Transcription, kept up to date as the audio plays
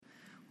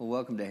Well,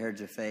 welcome to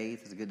Heritage of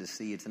Faith. It's good to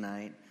see you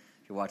tonight.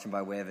 If you're watching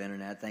by way of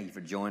internet, thank you for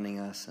joining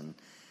us. And,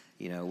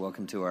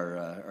 welcome to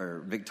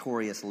our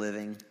Victorious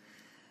Living,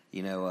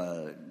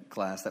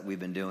 class that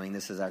we've been doing.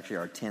 This is actually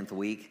our 10th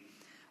week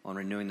on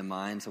Renewing the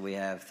Mind. So we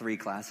have 3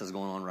 classes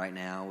going on right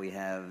now. We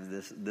have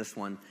this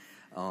one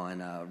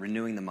on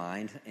Renewing the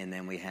Mind, and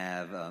then we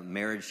have a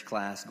marriage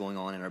class going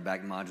on in our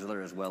back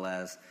modular, as well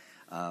as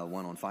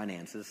one on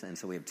finances. And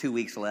so we have 2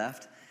 weeks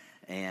left,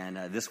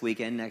 and this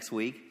weekend, next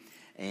week.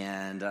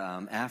 And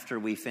after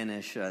we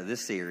finish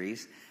this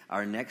series,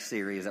 our next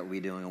series that we'll be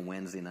doing on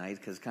Wednesday night,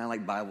 because it's kind of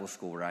like Bible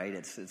school, right?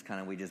 It's kind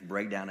of, we just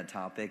break down a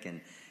topic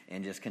and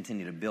just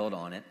continue to build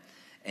on it.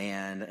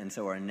 And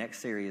so our next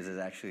series is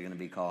actually going to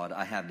be called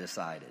I Have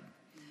Decided.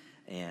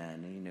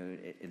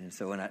 And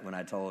so when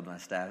I told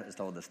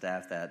the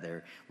staff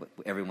that,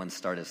 everyone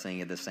started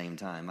singing at the same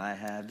time. I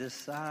have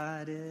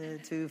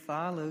decided to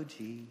follow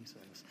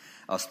Jesus.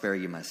 I'll spare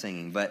you my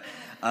singing, but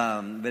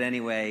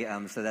anyway,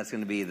 so that's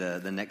going to be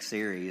the next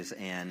series,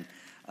 and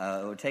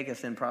it will take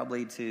us in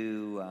probably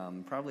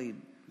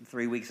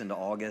 3 weeks into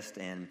August,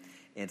 and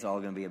it's all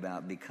going to be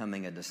about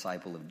becoming a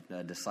disciple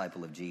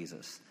of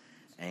Jesus.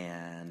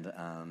 And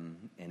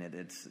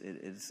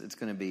it's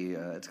going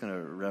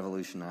to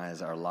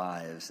revolutionize our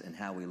lives and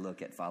how we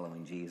look at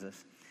following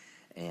Jesus,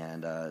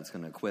 and it's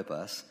going to equip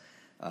us,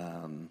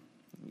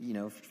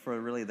 for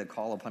really the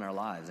call upon our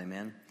lives.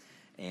 Amen.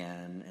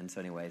 And so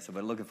anyway,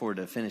 but looking forward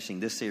to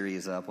finishing this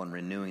series up on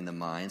renewing the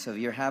mind. So if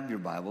you have your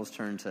Bibles,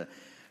 turn to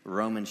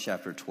Romans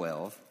chapter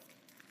 12,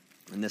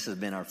 and this has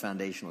been our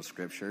foundational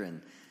scripture,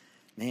 and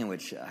man,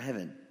 which I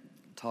haven't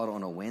taught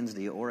on a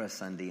Wednesday or a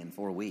Sunday in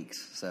 4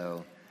 weeks.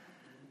 So.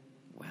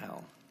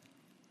 Wow.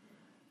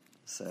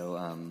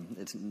 So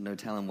it's no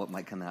telling what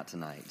might come out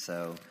tonight.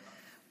 So,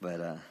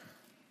 but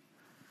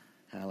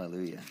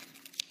hallelujah.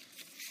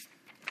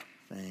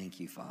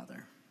 Thank you,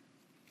 Father.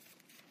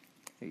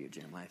 Here you,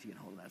 Jeremiah, if you can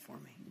hold that for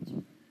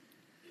me.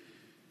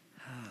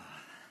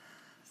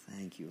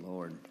 Thank you,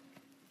 Lord.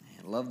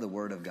 Man, love the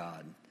Word of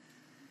God.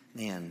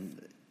 Man,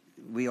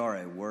 we are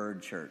a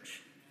Word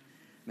church.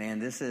 Man,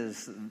 this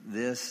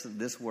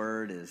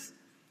Word is.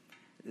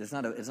 It's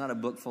not a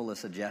book full of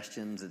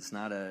suggestions. It's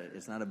not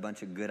a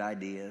bunch of good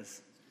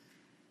ideas.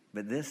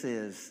 But this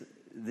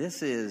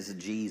is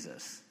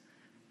Jesus.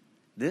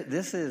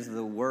 This is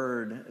the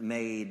Word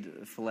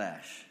made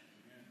flesh.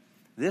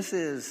 This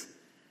is,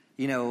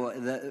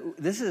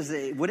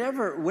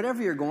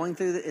 whatever you're going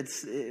through.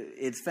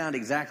 It's found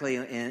exactly,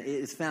 and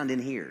it's found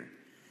in here.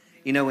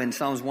 In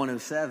Psalms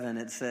 107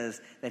 it says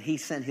that He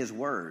sent His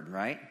Word,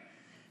 right?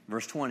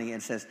 Verse 20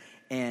 it says,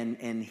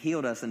 and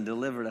healed us and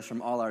delivered us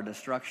from all our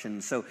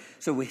destruction. So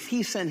if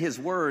He sent His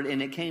Word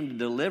and it came to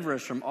deliver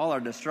us from all our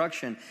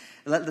destruction,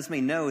 let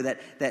me know that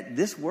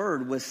this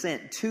Word was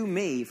sent to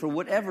me for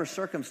whatever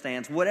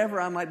circumstance,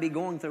 whatever I might be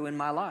going through in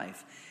my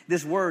life.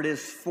 This Word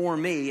is for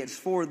me. It's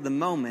for the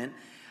moment.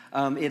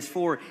 It's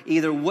for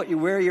either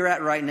where you're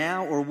at right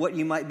now or what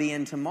you might be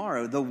in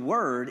tomorrow. The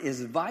Word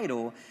is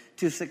vital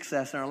to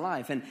success in our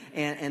life.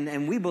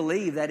 And we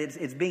believe that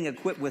it's being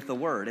equipped with the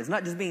Word. It's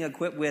not just being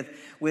equipped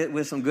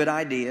with some good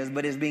ideas,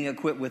 but it's being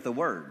equipped with the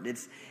Word.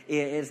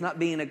 It's not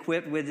being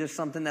equipped with just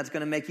something that's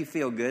going to make you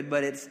feel good,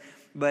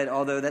 but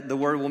although that the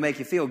Word will make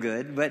you feel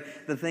good, but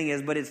the thing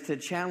is, it's to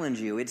challenge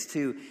you. It's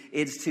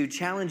to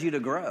challenge you to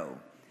grow.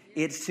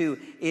 It's to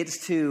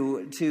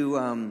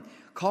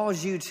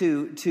cause you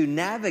to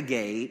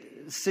navigate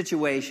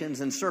situations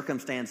and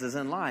circumstances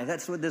in life.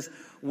 That's what this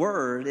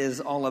Word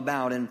is all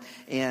about. And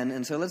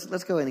so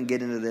let's go ahead and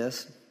get into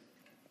this.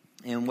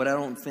 And what I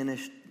don't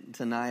finish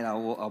tonight,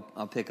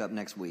 I'll pick up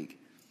next week.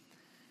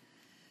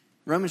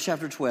 Romans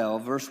chapter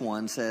 12, verse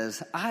 1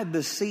 says, I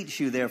beseech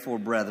you, therefore,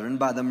 brethren,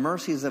 by the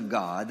mercies of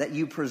God, that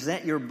you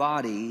present your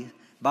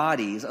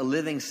bodies a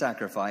living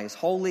sacrifice,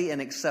 holy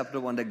and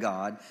acceptable unto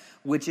God,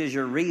 which is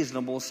your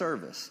reasonable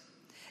service.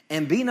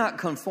 And be not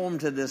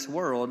conformed to this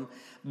world,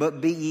 but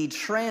be ye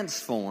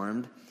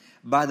transformed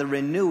by the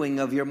renewing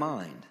of your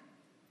mind.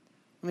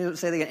 Let me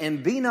say that again.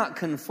 And be not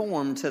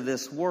conformed to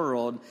this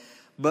world,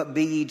 but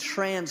be ye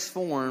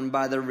transformed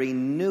by the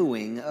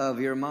renewing of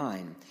your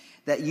mind,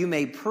 that you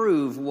may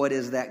prove what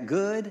is that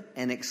good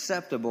and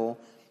acceptable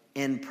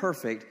and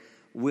perfect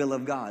will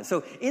of God.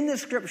 So in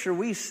this scripture,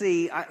 we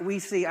see,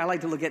 I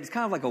like to look at, it's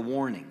kind of like a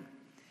warning.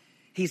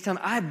 He's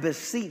telling, I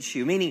beseech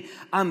you, meaning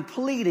I'm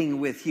pleading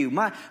with you.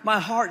 My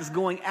heart's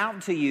going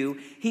out to you.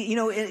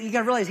 You got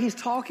to realize he's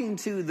talking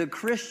to the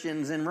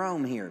Christians in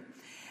Rome here.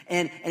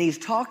 And he's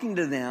talking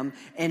to them,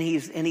 and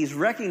he's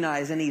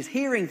recognizing, he's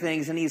hearing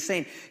things, and he's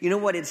saying, you know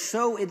what, it's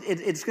going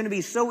to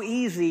be so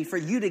easy for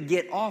you to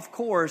get off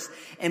course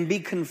and be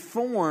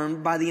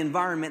conformed by the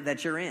environment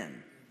that you're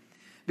in.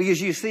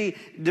 Because you see,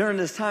 during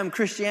this time,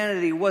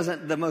 Christianity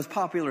wasn't the most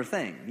popular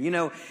thing.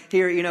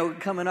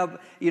 Coming up,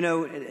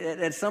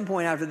 at some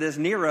point after this,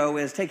 Nero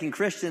is taking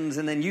Christians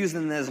and then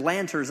using them as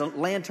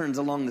lanterns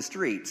along the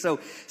street.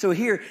 So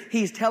here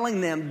he's telling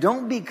them,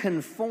 don't be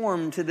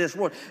conformed to this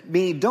world.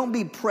 Meaning, don't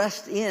be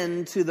pressed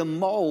into the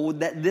mold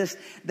that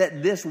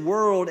this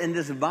world and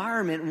this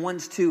environment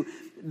wants to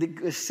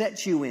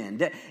set you in.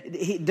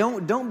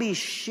 Don't be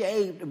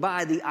shaped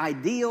by the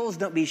ideals.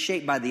 Don't be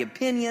shaped by the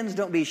opinions.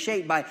 Don't be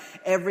shaped by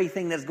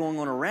everything that's going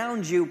on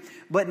around you,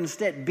 but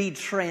instead be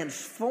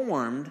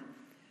transformed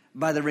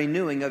by the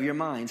renewing of your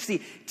mind.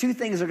 See, two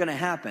things are going to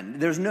happen.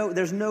 There's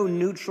no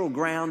neutral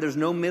ground. There's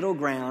no middle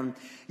ground.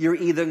 You're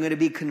either going to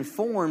be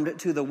conformed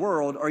to the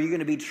world or you're going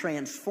to be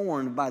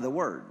transformed by the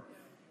Word.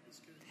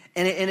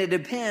 And it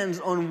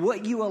depends on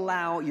what you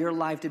allow your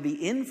life to be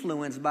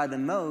influenced by the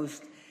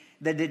most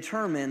that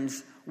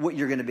determines what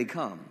you're going to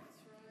become.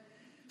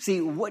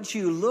 See, what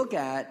you look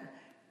at,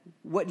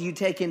 what you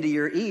take into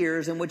your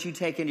ears and what you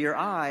take into your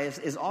eyes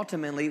is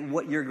ultimately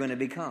what you're going to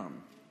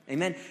become.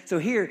 Amen? So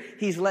here,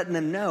 he's letting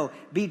them know,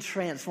 be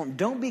transformed.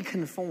 Don't be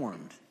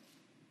conformed,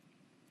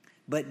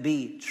 but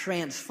be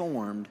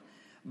transformed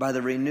by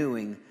the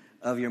renewing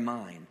of your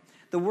mind.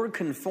 The word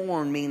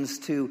conform means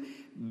to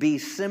be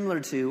similar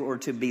to or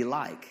to be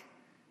like,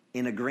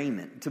 in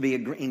agreement, to be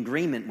in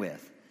agreement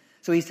with.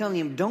 So he's telling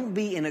him, don't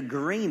be in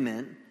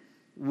agreement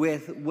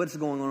with what's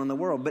going on in the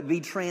world, but be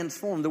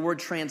transformed. The word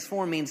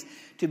transform means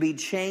to be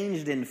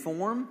changed in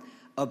form,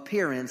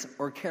 appearance,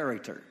 or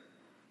character.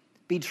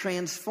 Be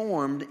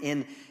transformed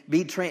in,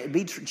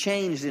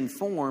 changed in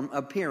form,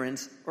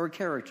 appearance, or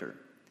character.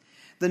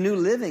 The New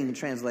Living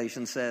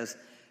Translation says,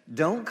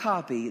 don't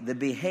copy the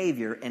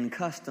behavior and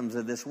customs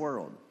of this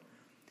world,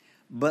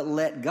 but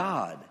let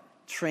God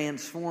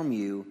transform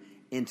you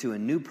into a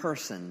new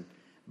person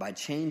by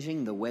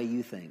changing the way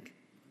you think.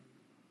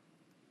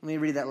 Let me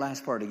read that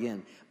last part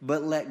again.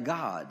 But let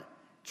God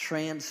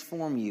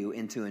transform you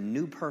into a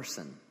new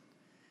person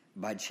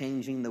by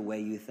changing the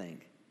way you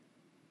think.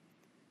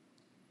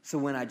 So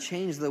when I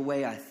change the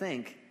way I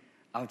think,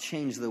 I'll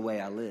change the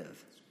way I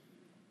live.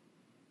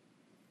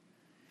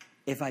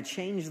 If I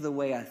change the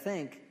way I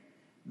think,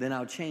 then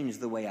I'll change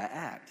the way I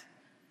act.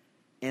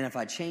 And if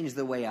I change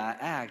the way I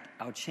act,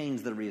 I'll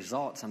change the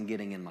results I'm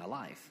getting in my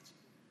life.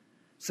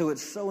 So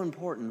it's so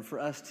important for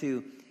us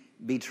to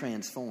be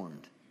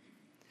transformed.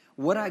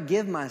 What I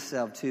give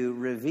myself to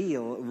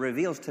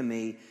reveals to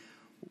me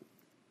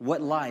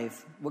what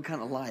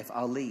kind of life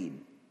I'll lead.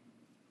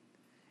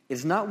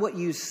 It's not what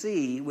you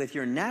see with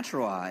your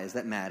natural eyes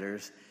that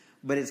matters,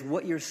 but it's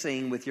what you're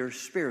seeing with your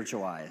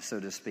spiritual eyes, so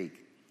to speak.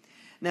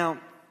 Now,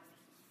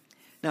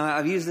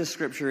 I've used this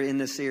scripture in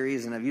this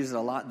series, and I've used it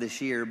a lot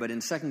this year, but in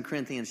 2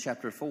 Corinthians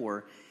chapter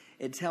 4,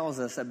 it tells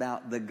us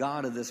about the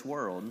God of this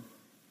world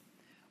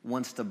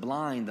wants to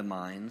blind the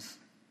minds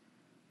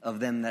of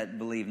them that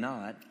believe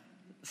not,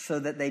 so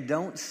that they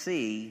don't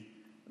see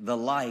the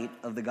light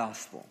of the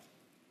gospel.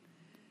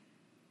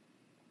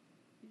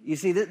 You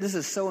see, this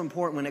is so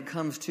important when it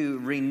comes to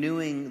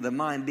renewing the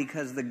mind,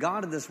 because the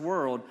God of this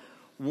world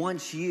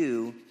wants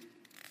you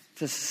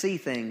to see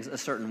things a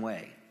certain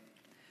way.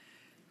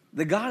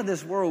 The God of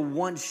this world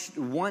wants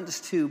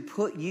to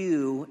put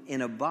you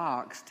in a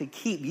box to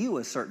keep you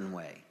a certain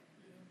way.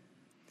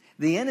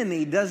 The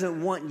enemy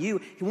doesn't want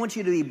you. He wants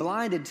you to be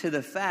blinded to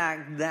the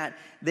fact that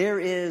there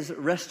is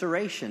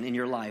restoration in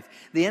your life.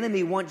 The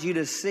enemy wants you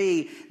to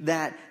see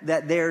that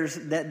there's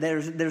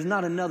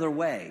not another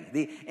way.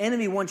 The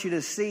enemy wants you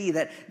to see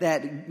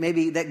that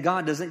maybe that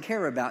God doesn't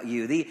care about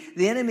you.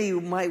 The enemy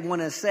might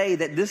want to say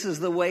that this is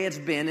the way it's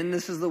been and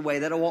this is the way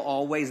that it will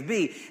always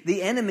be.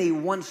 The enemy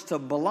wants to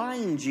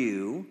blind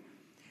you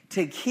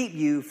to keep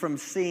you from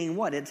seeing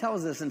what? It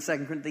tells us in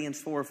 2 Corinthians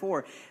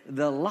 4:4,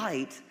 the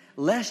light,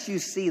 lest you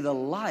see the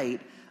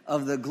light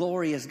of the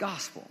glorious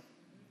gospel.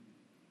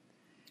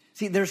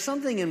 See, there's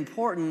something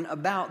important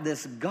about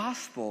this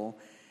gospel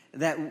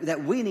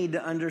that we need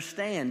to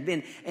understand.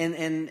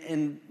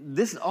 And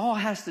this all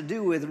has to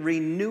do with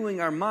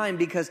renewing our mind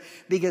because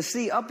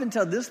see, up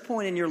until this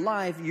point in your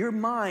life, your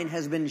mind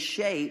has been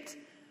shaped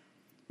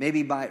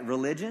maybe by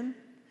religion.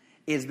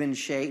 It's been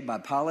shaped by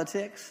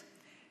politics,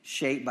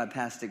 shaped by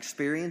past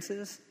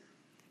experiences,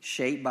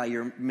 shaped by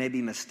your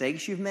maybe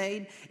mistakes you've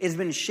made. It's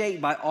been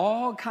shaped by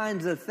all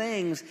kinds of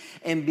things,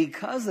 and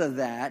because of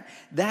that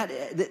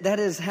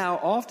is how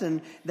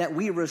often that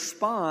we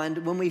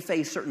respond when we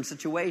face certain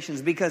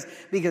situations, because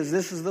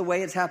this is the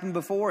way it's happened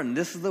before, and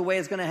this is the way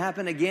it's going to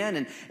happen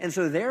again, and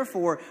so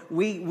therefore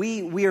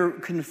we are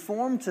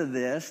conformed to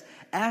this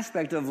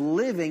aspect of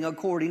living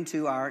according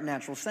to our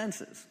natural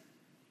senses.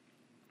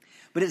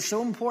 But it's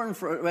so important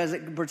for as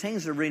it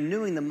pertains to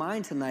renewing the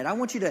mind tonight. I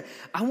want you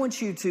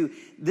to.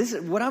 This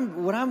is what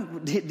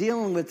I'm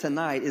dealing with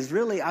tonight is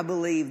really, I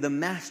believe, the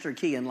master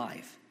key in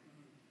life.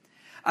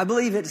 I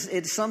believe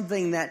it's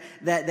something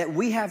that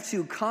we have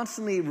to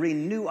constantly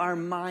renew our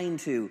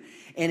mind to,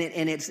 and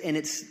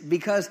it's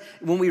because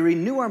when we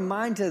renew our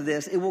mind to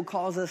this, it will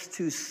cause us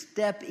to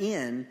step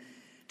in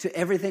to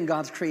everything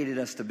God's created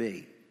us to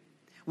be.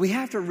 We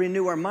have to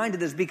renew our mind to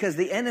this because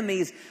the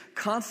enemy's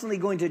constantly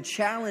going to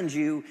challenge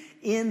you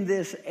in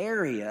this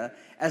area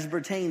as it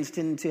pertains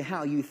to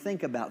how you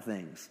think about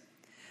things.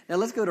 Now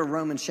let's go to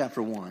Romans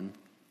chapter 1,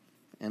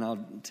 and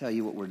I'll tell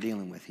you what we're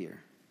dealing with here.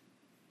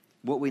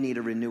 What we need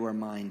to renew our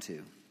mind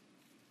to.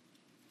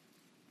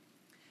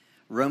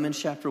 Romans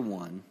chapter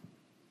 1.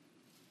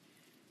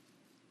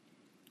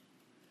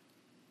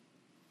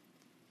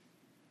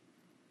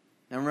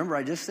 Now remember,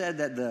 I just said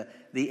that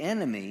the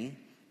enemy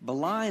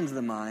blinds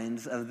the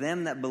minds of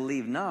them that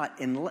believe not,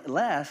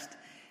 unless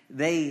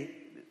they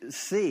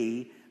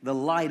see the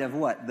light of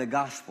what? The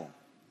gospel.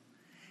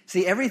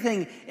 See,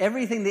 everything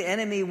the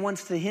enemy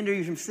wants to hinder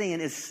you from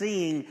seeing is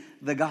seeing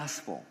the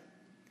gospel.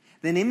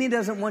 The enemy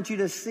doesn't want you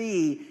to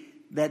see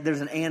that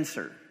there's an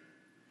answer.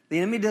 The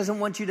enemy doesn't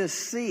want you to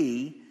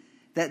see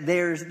that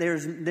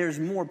there's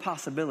more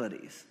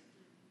possibilities.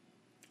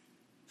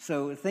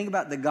 So think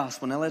about the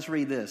gospel. Now let's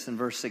read this in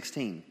verse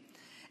 16.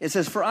 It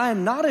says, "For I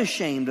am not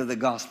ashamed of the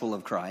gospel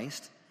of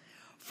Christ,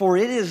 for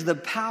it is the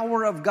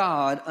power of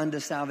God unto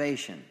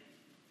salvation."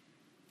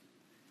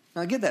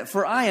 Now get that.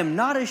 "For I am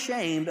not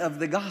ashamed of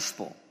the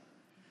gospel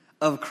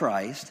of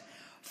Christ,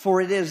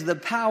 for it is the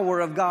power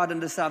of God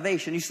unto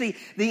salvation." You see,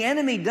 the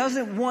enemy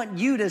doesn't want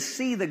you to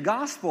see the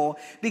gospel,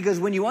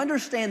 because when you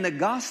understand the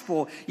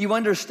gospel, you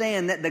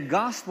understand that the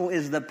gospel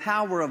is the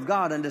power of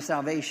God unto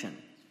salvation.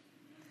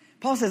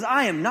 Paul says,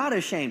 I am not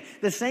ashamed.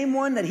 The same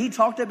one that he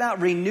talked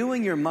about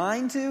renewing your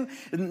mind to,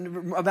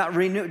 about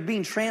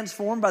being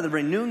transformed by the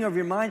renewing of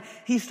your mind,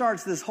 he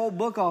starts this whole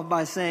book off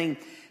by saying,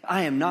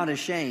 I am not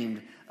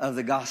ashamed of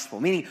the gospel.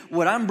 Meaning,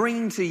 what I'm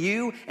bringing to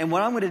you and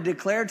what I'm going to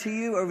declare to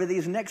you over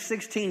these next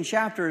 16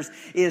 chapters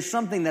is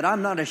something that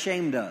I'm not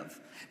ashamed of.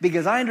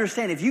 Because I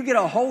understand if you get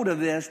a hold of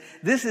this,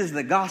 this is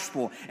the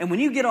gospel. And when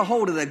you get a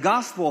hold of the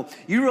gospel,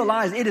 you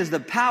realize it is the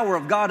power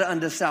of God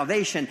unto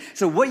salvation.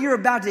 So what you're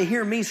about to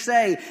hear me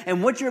say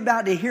and what you're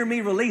about to hear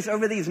me release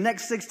over these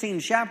next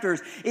 16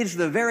 chapters, it's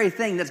the very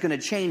thing that's going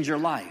to change your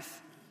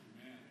life.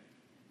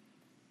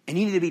 And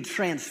you need to be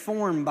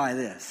transformed by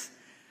this.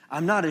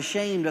 I'm not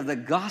ashamed of the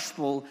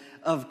gospel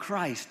of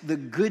Christ. The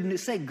good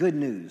news. Say good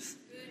news.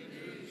 Good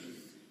news.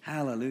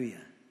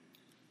 Hallelujah.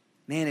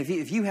 Man,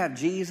 if you have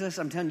Jesus,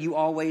 I'm telling you, you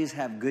always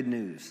have good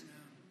news.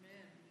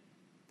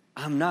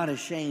 I'm not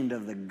ashamed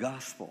of the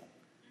gospel,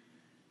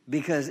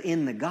 because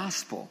in the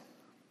gospel,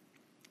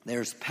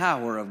 there's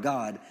power of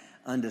God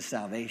unto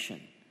salvation.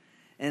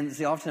 And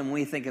see, often when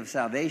we think of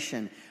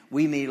salvation,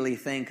 we immediately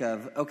think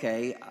of,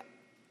 okay,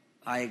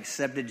 I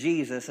accepted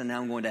Jesus and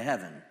now I'm going to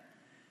heaven.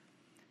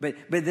 But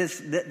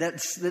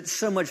that's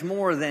so much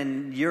more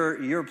than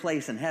your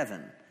place in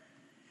heaven.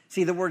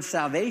 See, the word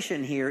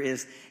salvation here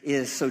is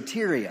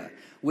soteria,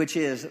 which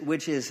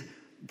is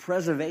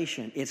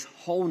preservation, it's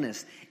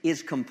wholeness,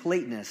 it's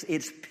completeness,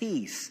 it's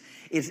peace,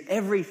 it's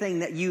everything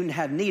that you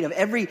have need of.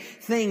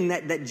 Everything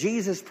that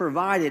Jesus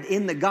provided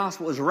in the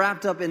gospel is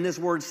wrapped up in this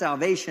word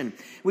salvation.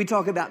 We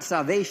talk about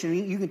salvation,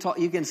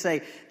 you can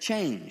say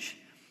change.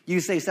 You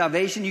say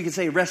salvation, you can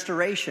say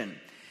restoration.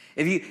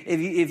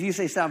 If you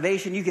say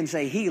salvation, you can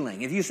say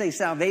healing. If you say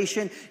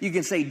salvation, you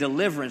can say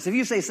deliverance. If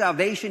you say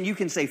salvation, you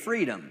can say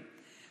freedom.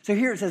 So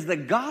here it says the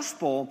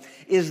gospel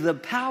is the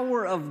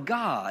power of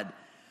God.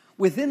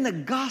 Within the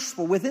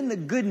gospel, within the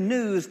good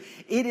news,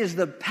 it is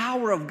the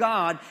power of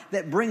God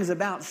that brings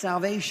about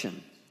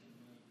salvation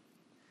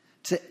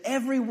to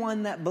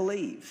everyone that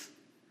believes.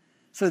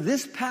 So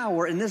this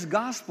power in this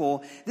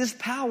gospel, this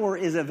power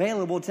is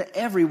available to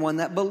everyone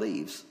that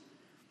believes.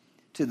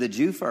 To the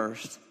Jew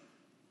first,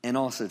 and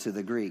also to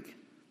the Greek.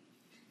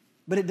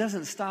 But it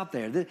doesn't stop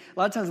there. A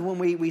lot of times when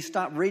we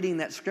stop reading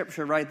that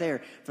scripture right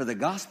there, for the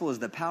gospel is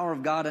the power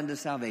of God unto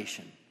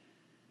salvation.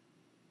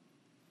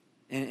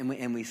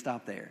 And we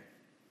stop there.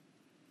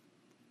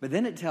 But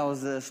then it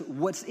tells us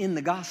what's in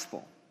the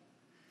gospel.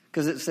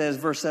 Because it says,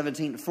 verse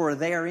 17, for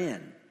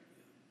therein.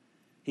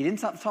 He didn't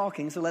stop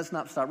talking, so let's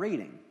not stop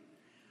reading.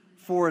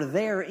 For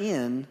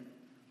therein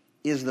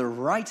is the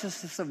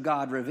righteousness of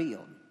God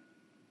revealed.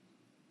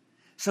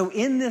 So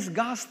in this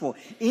gospel,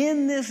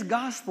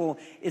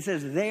 it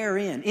says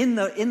therein, in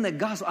the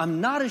gospel, I'm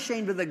not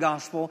ashamed of the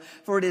gospel,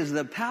 for it is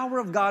the power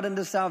of God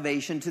unto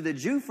salvation to the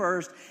Jew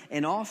first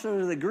and also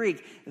to the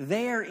Greek.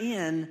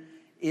 Therein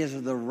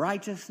is the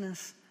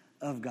righteousness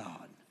of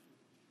God.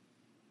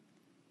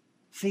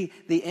 See,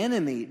 the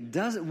enemy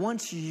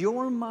wants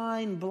your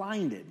mind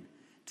blinded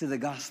to the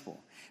gospel.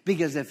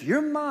 Because if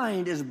your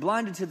mind is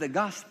blinded to the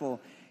gospel,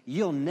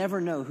 you'll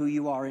never know who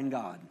you are in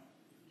God.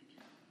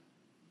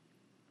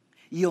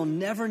 You'll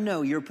never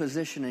know your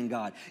position in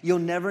God. You'll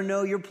never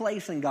know your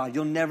place in God.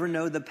 You'll never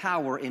know the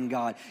power in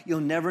God.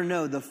 You'll never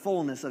know the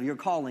fullness of your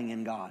calling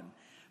in God.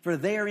 For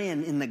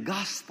therein, in the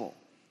gospel,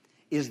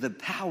 is the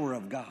power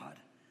of God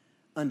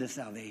unto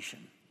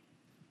salvation.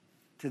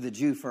 To the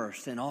Jew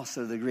first and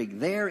also the Greek.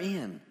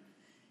 Therein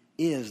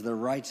is the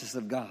righteousness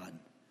of God.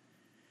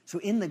 So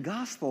in the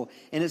gospel,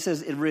 and it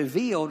says it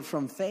revealed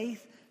from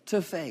faith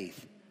to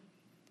faith.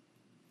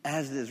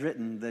 As it is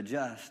written, the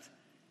just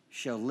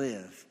shall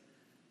live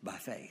by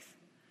faith.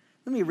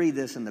 Let me read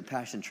this in the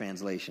Passion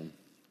Translation,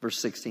 verse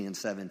 16 and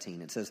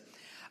 17. It says,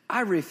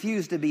 I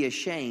refuse to be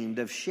ashamed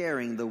of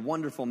sharing the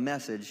wonderful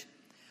message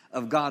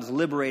of God's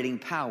liberating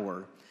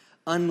power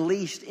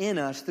unleashed in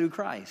us through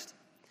Christ.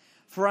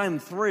 For I'm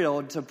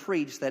thrilled to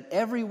preach that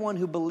everyone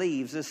who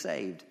believes is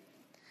saved.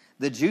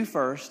 The Jew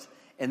first,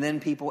 and then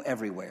people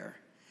everywhere.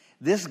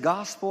 This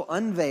gospel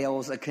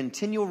unveils a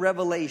continual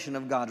revelation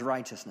of God's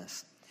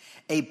righteousness.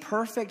 a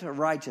perfect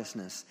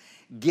righteousness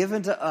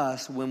given to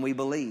us when we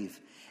believe.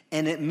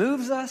 And it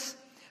moves us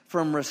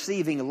from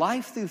receiving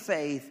life through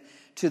faith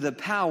to the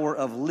power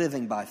of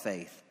living by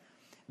faith.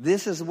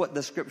 This is what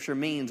the scripture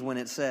means when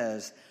it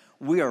says,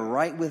 we are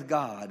right with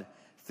God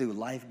through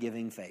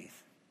life-giving faith.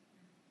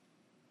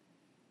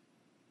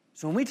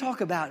 So when I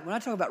talk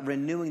about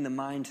renewing the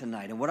mind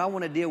tonight, and what I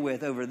want to deal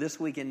with over this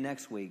week and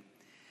next week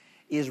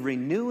is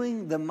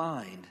renewing the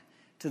mind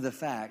to the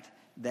fact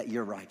that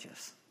you're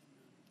righteous.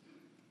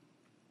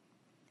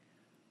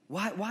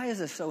 Why is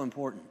this so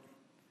important?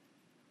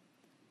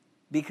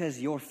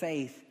 Because your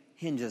faith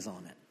hinges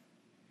on it.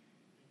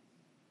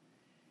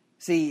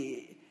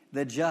 See,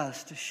 the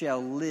just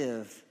shall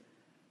live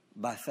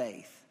by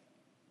faith.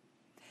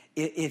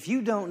 If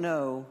you don't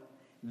know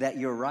that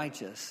you're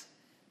righteous,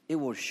 it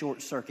will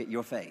short circuit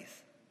your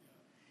faith.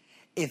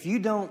 If you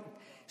don't,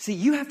 see,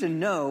 you have to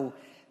know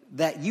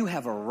that you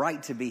have a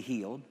right to be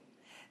healed,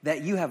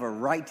 that you have a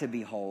right to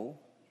be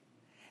whole,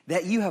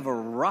 that you have a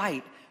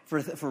right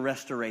for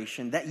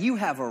restoration, that you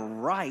have a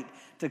right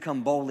to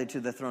come boldly to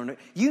the throne.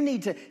 You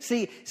need to,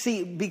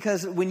 see,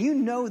 because when you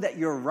know that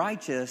you're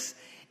righteous,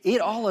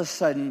 it all of a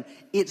sudden,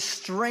 it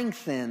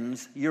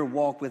strengthens your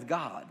walk with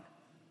God.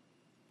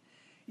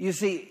 You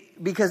see,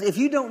 because if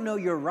you don't know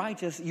you're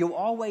righteous, you'll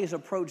always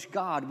approach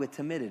God with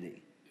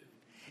timidity.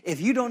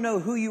 If you don't know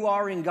who you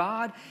are in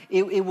God,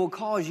 it will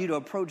cause you to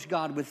approach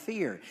God with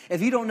fear.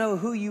 If you don't know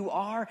who you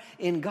are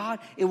in God,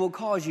 it will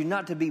cause you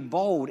not to be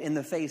bold in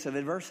the face of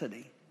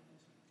adversity.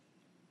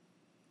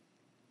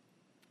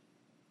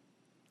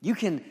 You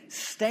can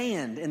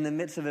stand in the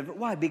midst of it.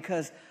 Why?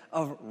 Because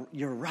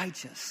you're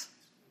righteous.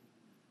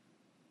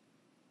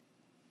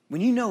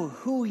 When you know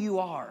who you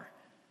are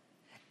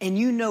and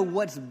you know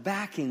what's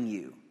backing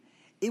you,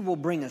 it will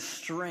bring a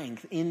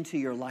strength into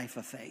your life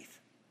of faith.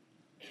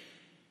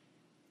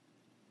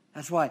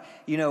 That's why,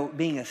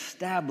 being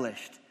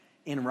established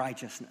in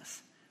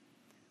righteousness.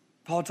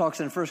 Paul talks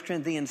in 1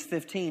 Corinthians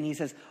 15, he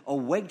says,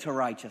 awake to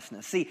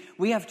righteousness. See,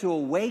 we have to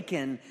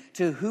awaken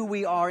to who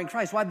we are in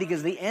Christ. Why?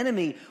 Because the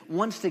enemy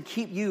wants to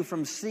keep you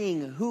from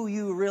seeing who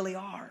you really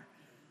are.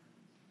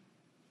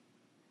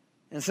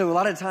 And so a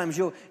lot of times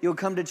you'll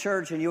come to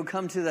church and you'll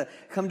come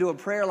to a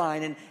prayer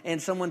line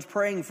and someone's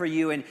praying for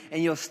you and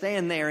you'll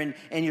stand there and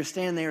you're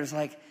standing there, it's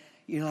like,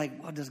 you're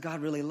like, well, does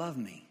God really love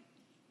me?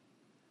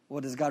 Well,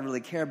 does God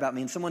really care about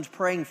me? And someone's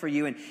praying for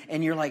you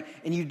and you're like,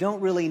 and you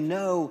don't really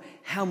know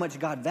how much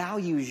God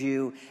values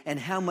you and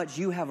how much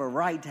you have a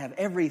right to have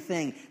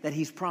everything that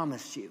He's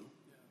promised you.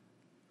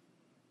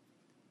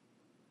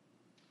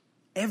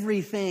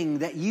 Everything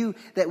that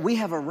we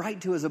have a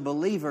right to as a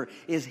believer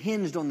is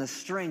hinged on the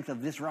strength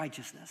of this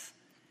righteousness.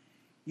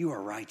 You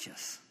are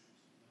righteous.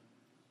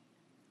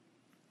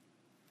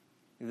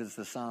 If it's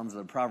the Psalms or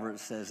the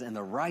Proverbs says, and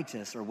the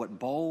righteous are what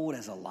bold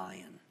as a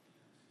lion.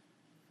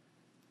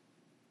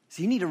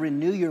 So you need to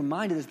renew your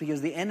mind to this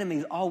because the enemy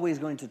is always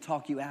going to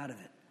talk you out of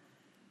it.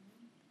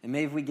 And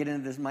maybe if we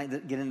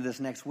might get into this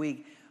next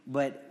week,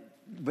 but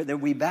that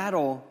we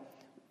battle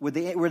where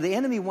the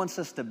enemy wants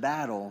us to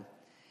battle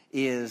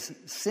is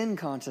sin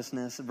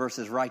consciousness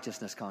versus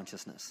righteousness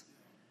consciousness.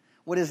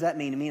 What does that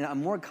mean? It means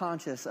I'm more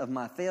conscious of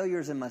my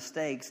failures and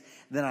mistakes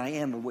than I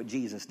am of what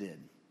Jesus did.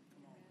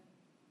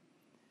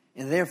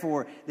 And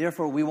therefore,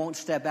 we won't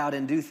step out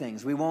and do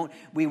things. We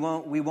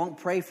won't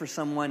pray for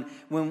someone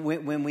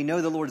when we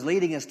know the Lord's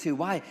leading us to.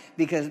 Why?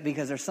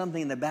 Because there's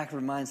something in the back of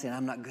our mind saying,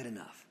 I'm not good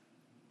enough.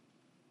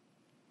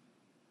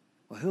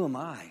 Well, who am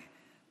I?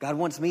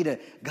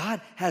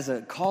 God has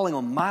a calling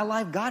on my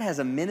life. God has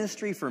a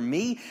ministry for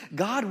me.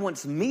 God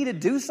wants me to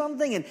do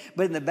something.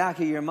 But in the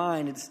back of your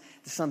mind, it's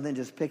something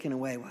just picking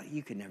away. Well,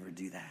 you could never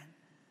do that.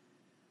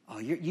 Oh,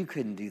 you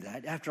couldn't do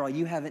that. After all,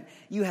 you haven't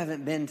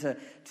been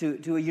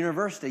to a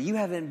university. You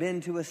haven't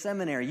been to a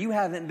seminary. You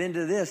haven't been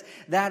to this,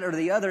 that, or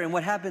the other. And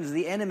what happens is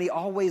the enemy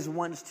always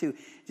wants to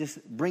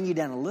just bring you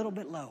down a little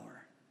bit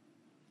lower.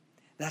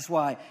 That's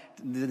why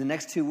the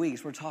next 2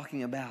 weeks we're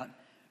talking about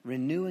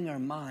renewing our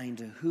mind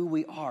to who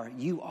we are.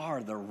 You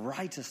are the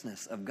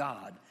righteousness of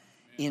God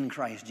in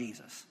Christ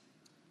Jesus.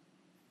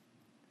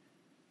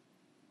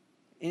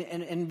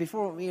 And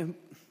before,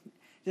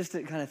 just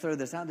to kind of throw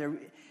this out there,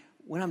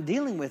 when I'm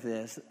dealing with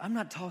this, I'm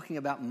not talking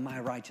about my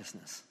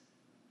righteousness.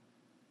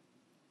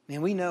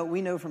 Man, we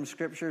know from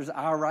scriptures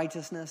our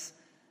righteousness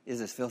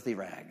is as filthy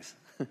rags.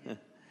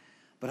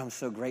 But I'm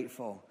so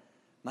grateful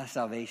my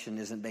salvation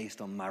isn't based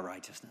on my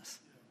righteousness,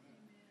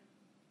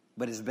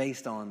 but is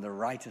based on the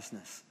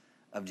righteousness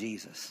of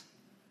Jesus.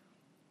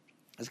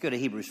 Let's go to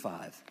Hebrews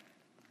 5.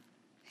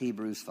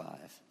 Hebrews 5.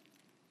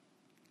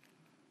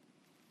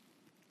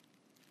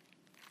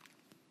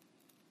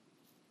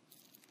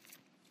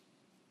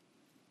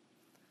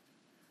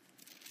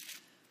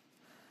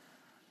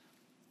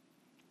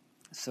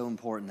 It's so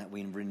important that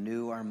we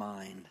renew our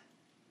mind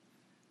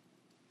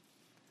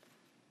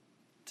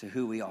to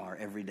who we are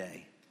every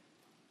day.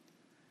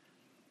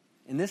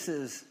 And this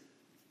is,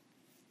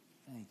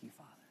 thank you,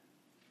 Father.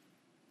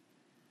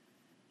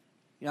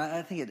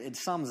 I think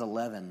it's Psalms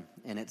 11,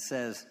 and it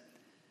says,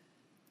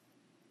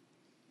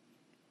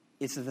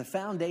 It's if the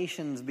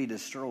foundations be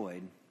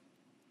destroyed,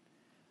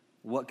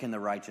 what can the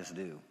righteous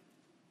do?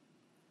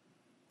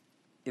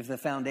 If the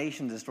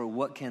foundation is destroyed,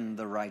 what can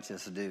the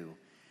righteous do?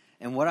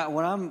 And what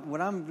I'm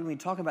going to be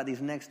talking about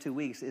these next 2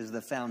 weeks is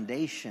the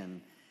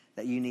foundation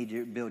that you need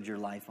to build your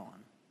life on.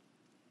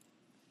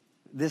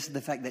 This is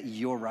the fact that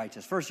you're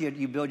righteous. First,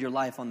 you build your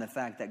life on the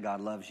fact that God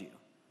loves you.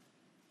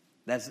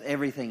 That's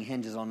everything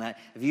hinges on that.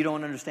 If you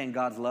don't understand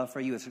God's love for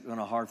you, it's going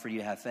to be hard for you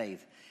to have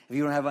faith. If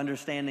you don't have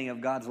understanding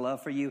of God's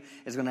love for you,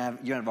 you're going to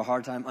have a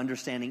hard time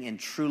understanding and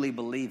truly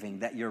believing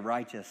that you're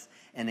righteous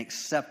and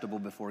acceptable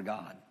before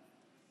God.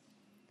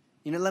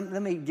 You know,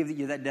 let me give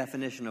you that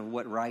definition of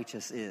what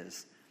righteous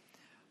is,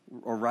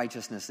 or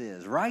righteousness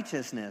is.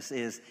 Righteousness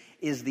is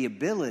the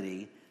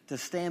ability to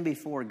stand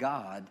before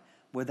God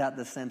without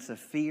the sense of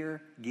fear,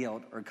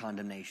 guilt, or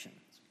condemnation.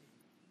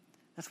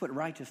 That's what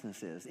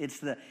righteousness is. It's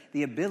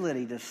the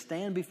ability to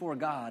stand before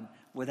God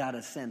without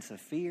a sense of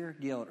fear,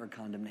 guilt, or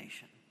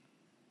condemnation.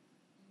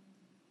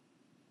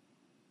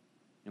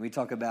 And we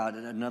talk about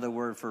another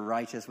word for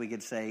righteous, we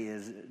could say,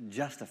 is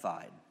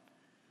justified.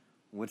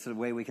 What's the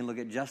way we can look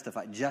at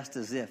justified? Just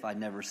as if I'd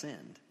never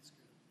sinned.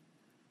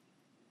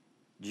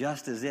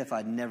 Just as if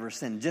I'd never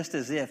sinned. Just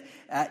as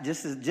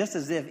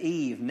if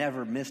Eve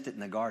never missed it in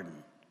the garden.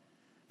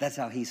 That's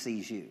how he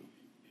sees you.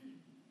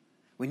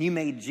 When you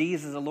made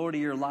Jesus the Lord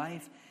of your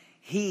life,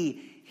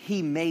 he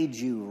made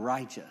you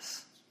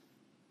righteous.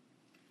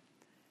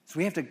 So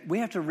we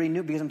have to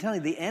renew, because I'm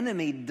telling you, the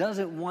enemy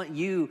doesn't want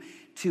you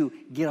to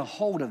get a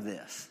hold of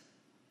this.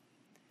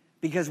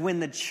 Because when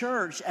the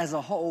church as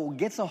a whole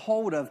gets a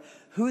hold of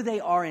who they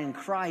are in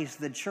Christ,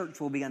 the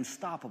church will be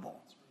unstoppable.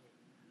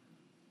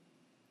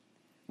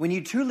 When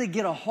you truly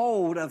get a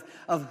hold of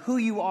who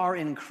you are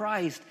in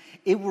Christ,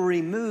 it will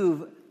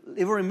remove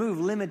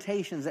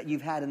limitations that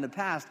you've had in the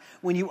past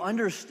when you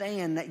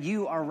understand that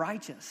you are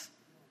righteous.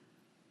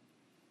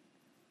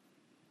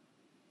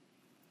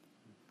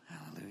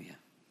 Hallelujah.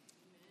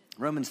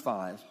 Romans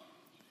 5,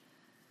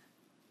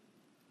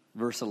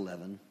 verse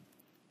 11.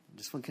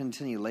 Just want to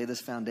continue to lay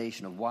this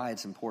foundation of why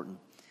it's important.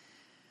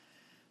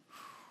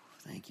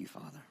 Thank you,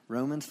 Father.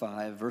 Romans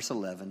 5, verse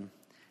 11.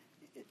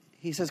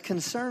 He says,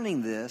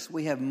 concerning this,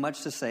 we have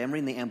much to say. I'm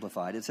reading the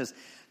Amplified. It says,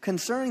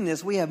 concerning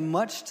this, we have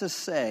much to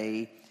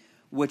say,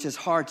 which is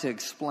hard to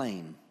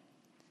explain,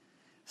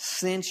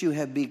 since you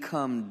have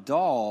become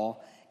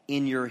dull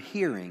in your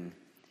hearing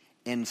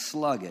and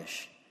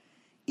sluggish,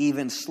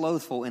 even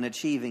slothful in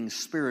achieving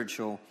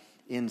spiritual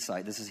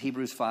insight. This is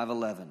Hebrews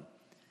 5:11.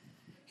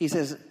 He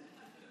says,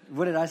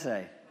 what did I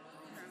say?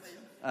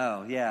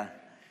 Oh, yeah.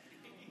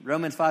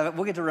 Romans 5.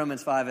 We'll get to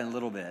Romans 5 in a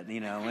little bit, you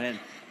know.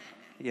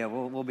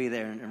 We'll be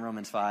there in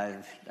Romans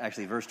 5,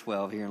 actually verse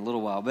 12 here in a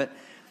little while. But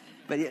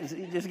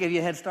just to give you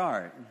a head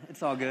start.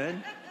 It's all good.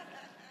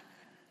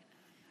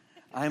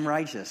 I'm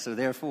righteous, so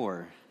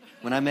therefore,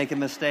 when I make a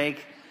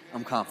mistake,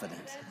 I'm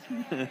confident.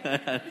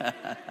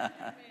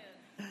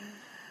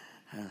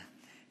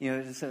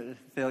 So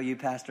Phil, you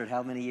pastored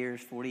how many years?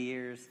 40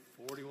 years?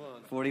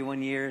 41.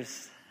 41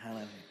 years.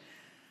 Hallelujah.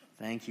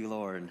 Thank you,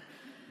 Lord.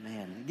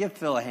 Man, give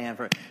Phil a hand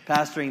for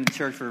pastoring the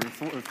church for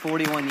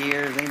 41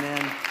 years.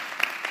 Amen.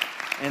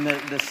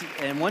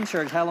 And one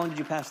church, how long did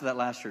you pastor that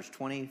last church?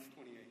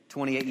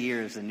 28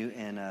 years in New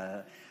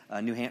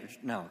Hampshire.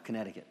 No,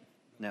 Connecticut.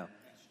 No,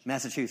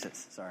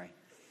 Massachusetts. Sorry.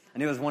 I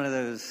knew it was one of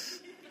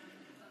those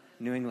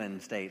New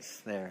England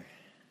states there.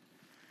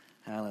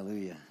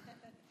 Hallelujah.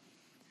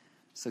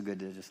 So good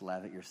to just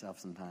laugh at yourself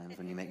sometimes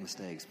when you make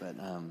mistakes. But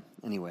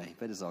anyway,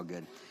 but it's all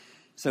good.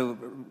 So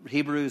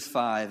Hebrews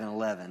 5 and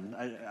 11.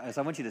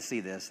 I want you to see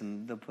this,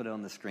 and they'll put it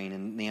on the screen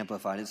in the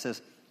Amplified. It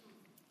says,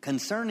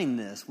 concerning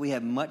this, we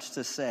have much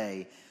to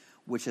say,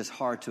 which is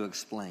hard to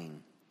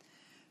explain,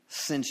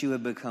 since you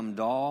have become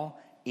dull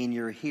in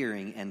your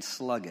hearing and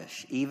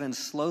sluggish, even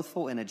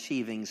slothful in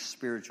achieving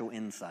spiritual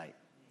insight.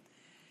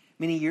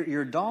 Meaning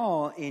you're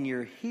dull in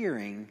your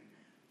hearing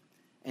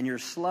and you're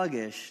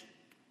sluggish.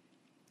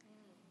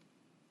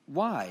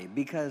 Why?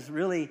 Because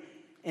really,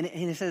 and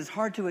he says it's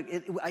hard to.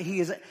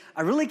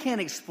 I really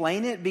can't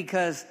explain it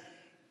because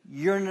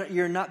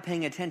you're not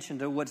paying attention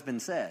to what's been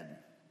said.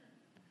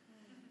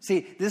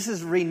 See, this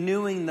is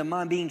renewing the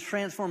mind, being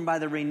transformed by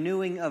the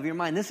renewing of your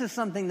mind. This is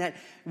something that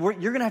you're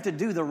going to have to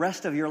do the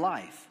rest of your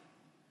life.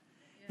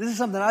 This is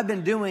something I've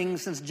been doing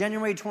since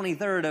January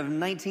 23rd of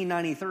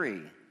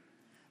 1993.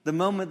 The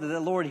moment that the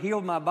Lord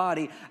healed my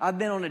body, I've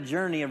been on a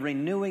journey of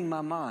renewing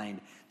my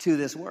mind to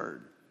this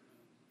word.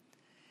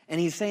 And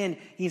he's saying,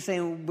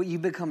 but you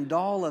become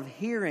dull of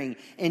hearing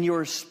and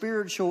your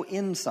spiritual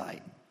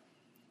insight.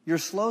 You're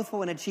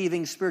slothful in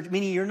achieving spiritual,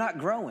 meaning you're not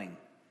growing.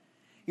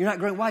 You're not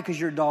growing. Why? Because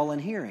you're dull in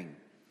hearing.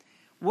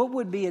 What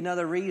would be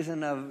another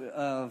reason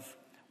of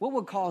what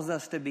would cause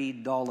us to be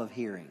dull of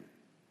hearing?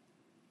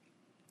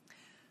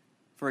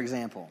 For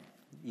example,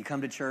 you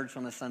come to church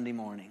on a Sunday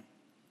morning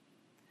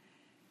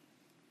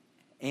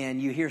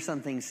and you hear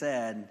something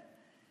said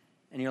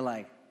and you're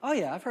like, oh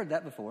yeah, I've heard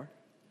that before.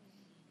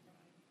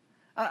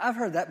 I've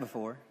heard that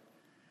before.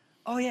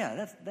 Oh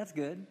yeah, that's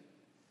good.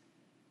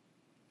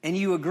 and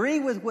you agree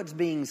with what's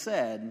being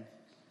said,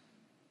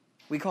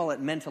 we call it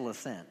mental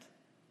assent.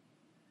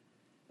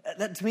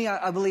 That, to me,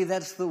 I believe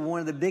that's one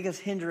of the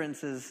biggest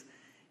hindrances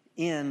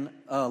in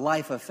a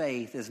life of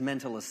faith is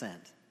mental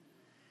assent.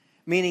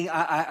 Meaning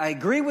I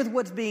agree with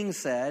what's being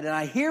said, and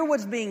I hear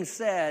what's being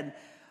said,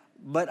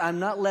 but I'm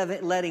not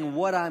letting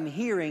what I'm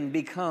hearing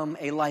become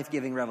a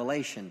life-giving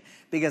revelation,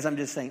 because I'm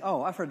just saying,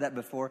 oh, I've heard that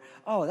before.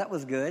 Oh, that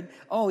was good.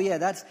 Oh,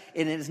 yeah,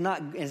 and it's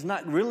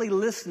not really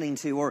listening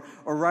to or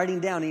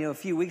writing down. A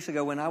few weeks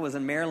ago when I was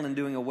in Maryland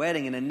doing a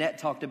wedding, and Annette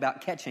talked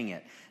about catching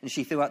it, and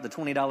she threw out the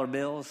 $20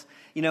 bills,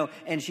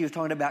 and she was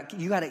talking about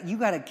you got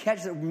to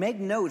catch it, make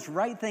notes,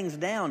 write things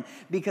down,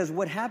 because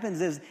what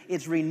happens is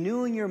it's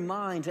renewing your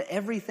mind to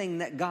everything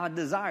that God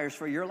desires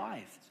for your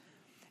life.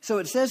 So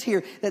it says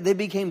here that they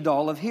became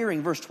dull of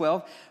hearing. Verse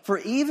 12, for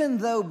even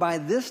though by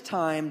this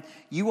time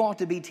you ought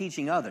to be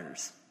teaching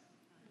others.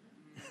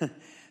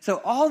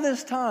 So all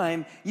this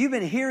time you've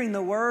been hearing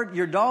the word,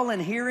 you're dull in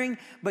hearing,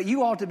 but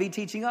you ought to be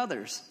teaching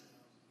others.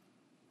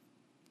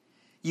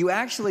 You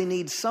actually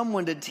need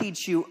someone to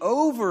teach you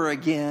over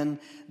again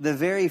the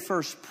very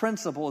first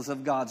principles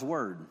of God's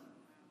word.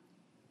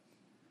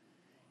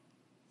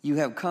 You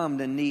have come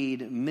to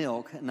need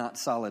milk, not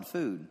solid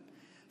food.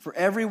 For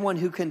everyone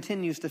who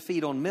continues to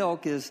feed on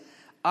milk is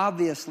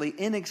obviously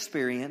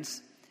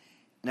inexperienced,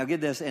 now get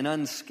this, and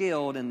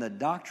unskilled in the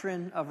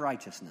doctrine of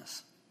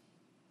righteousness,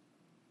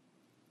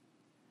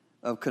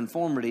 of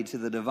conformity to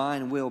the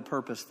divine will,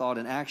 purpose, thought,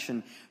 and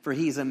action, for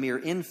he's a mere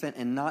infant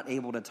and not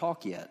able to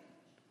talk yet.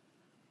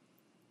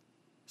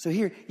 So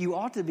here, you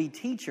ought to be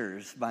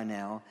teachers by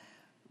now,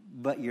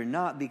 but you're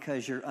not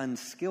because you're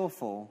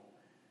unskillful,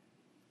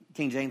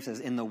 King James says,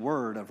 in the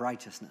word of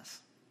righteousness.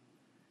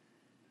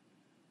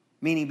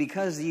 Meaning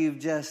because you've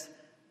just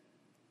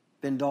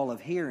been dull of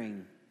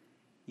hearing,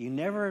 you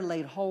never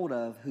laid hold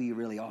of who you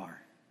really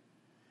are.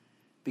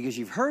 Because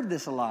you've heard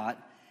this a lot,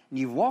 and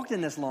you've walked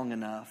in this long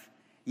enough,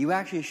 you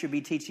actually should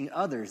be teaching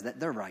others that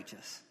they're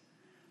righteous.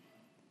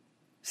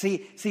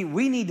 See,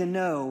 we need to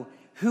know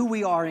who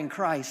we are in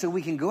Christ so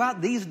we can go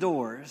out these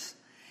doors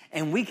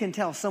and we can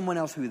tell someone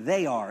else who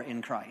they are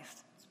in Christ.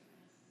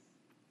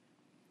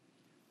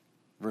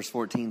 Verse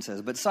 14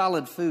 says, but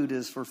solid food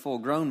is for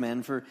full-grown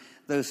men, for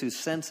those whose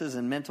senses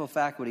and mental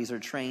faculties are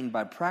trained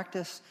by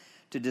practice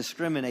to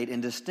discriminate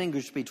and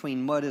distinguish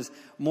between what is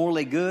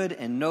morally good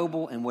and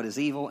noble and what is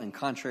evil and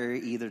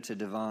contrary either to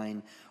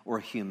divine or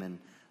human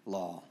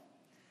law.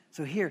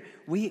 So here,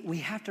 we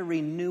have to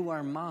renew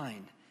our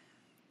mind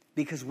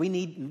because we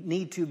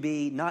need to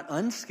be not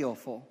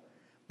unskillful,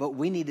 but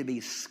we need to be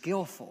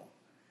skillful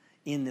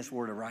in this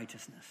word of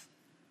righteousness.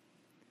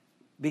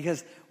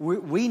 Because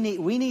we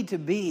need to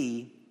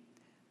be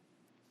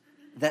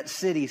that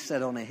city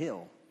set on a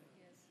hill.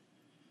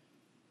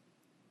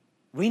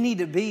 We need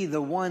to be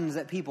the ones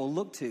that people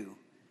look to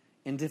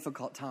in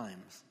difficult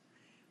times.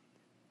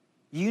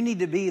 You need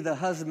to be the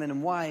husband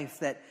and wife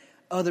that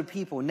other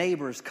people,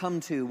 neighbors come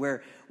to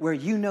where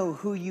you know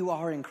who you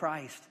are in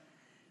Christ.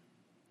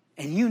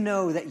 And you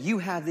know that you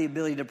have the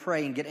ability to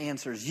pray and get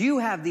answers. You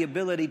have the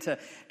ability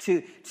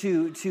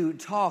to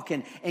talk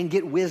and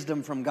get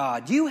wisdom from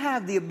God. You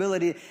have the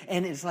ability,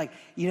 and it's like,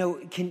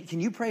 can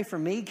you pray for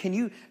me? Can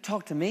you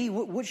talk to me?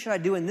 What should I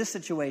do in this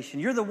situation?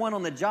 You're the one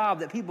on the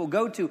job that people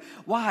go to.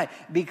 Why?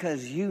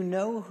 Because you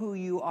know who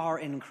you are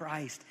in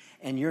Christ,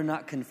 and you're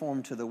not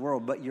conformed to the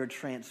world, but you're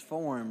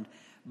transformed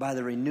by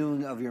the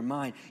renewing of your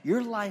mind.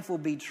 Your life will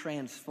be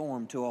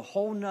transformed to a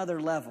whole nother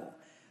level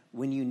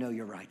when you know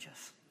you're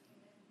righteous.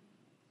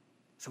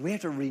 So we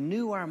have to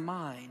renew our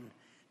mind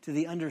to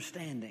the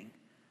understanding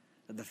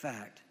of the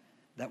fact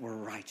that we're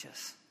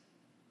righteous.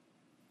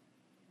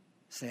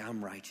 Say,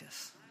 I'm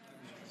righteous.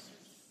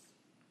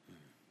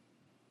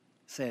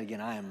 Say it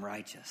again, I am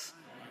righteous.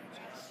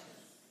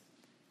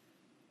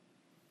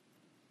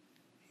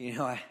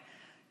 I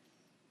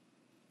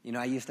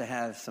used to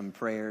have some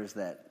prayers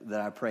that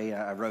I prayed,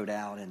 I wrote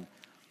out,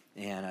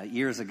 and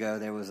years ago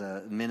there was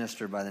a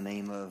minister by the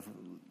name of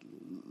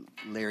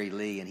Larry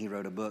Lee, and he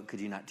wrote a book,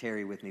 Could You Not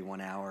Tarry With Me 1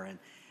 Hour,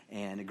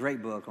 and a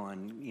great book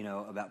on,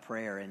 about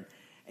prayer,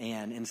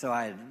 and so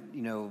I,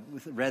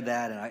 read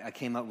that, and I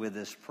came up with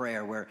this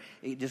prayer where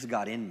it just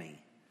got in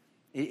me.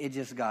 It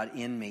just got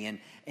in me,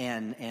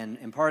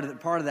 and part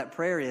of that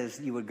prayer is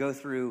you would go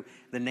through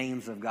the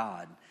names of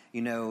God.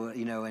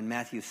 In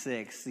Matthew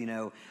 6,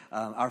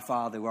 our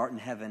Father who art in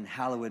heaven,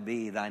 hallowed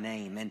be thy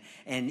name.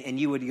 And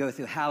you would go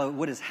through hallowed.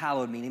 What does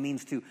hallowed mean? It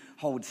means to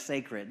hold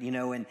sacred,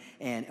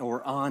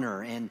 or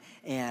honor.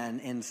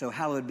 And so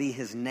hallowed be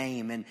his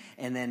name.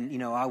 And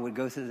then, I would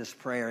go through this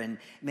prayer, and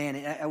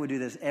man, I would do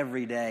this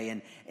every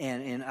day.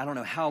 And I don't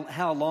know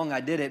how long I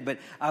did it, but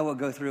I would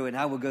go through and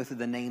I would go through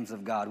the names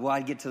of God. Well,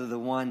 I'd get to the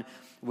one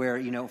where,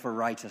 for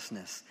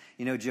righteousness.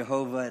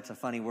 Jehovah, it's a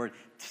funny word,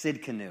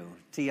 Sidkenu,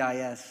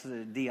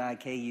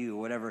 Tisdiku,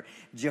 whatever.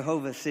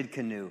 Jehovah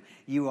Sidkenu,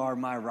 you are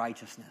my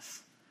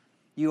righteousness.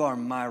 You are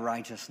my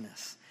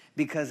righteousness.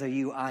 Because of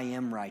you, I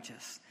am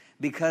righteous.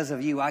 Because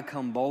of you, I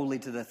come boldly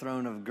to the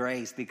throne of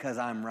grace because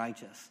I'm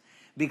righteous.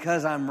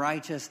 Because I'm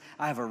righteous,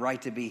 I have a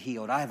right to be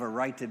healed. I have a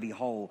right to be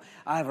whole.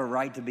 I have a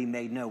right to be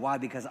made known. Why?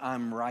 Because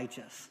I'm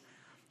righteous.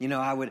 You know,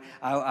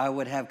 I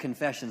would have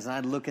confessions, and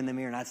I'd look in the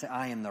mirror and I'd say,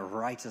 I am the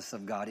righteousness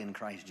of God in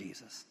Christ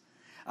Jesus.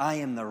 I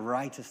am the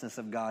righteousness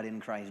of God in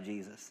Christ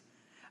Jesus.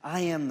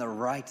 I am the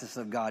righteousness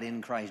of God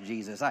in Christ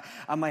Jesus.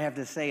 I might have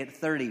to say it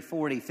 30,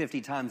 40,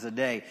 50 times a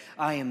day.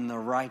 I am the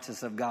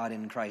righteousness of God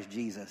in Christ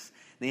Jesus.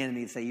 The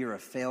enemy would say, you're a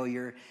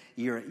failure.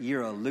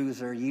 You're a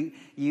loser.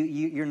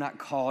 You're not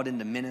called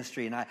into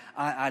ministry. And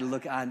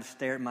I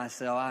stare at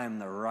myself. I am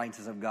the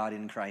righteousness of God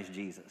in Christ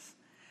Jesus.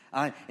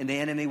 And the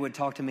enemy would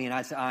talk to me, and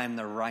I'd say, I am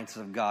the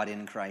righteousness of God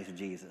in Christ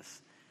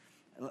Jesus.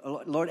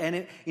 Lord,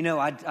 and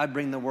I'd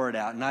bring the word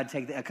out, and I'd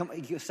take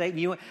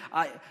the,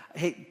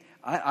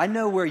 I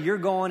know where you're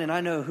going, and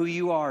I know who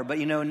you are, but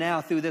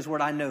now through this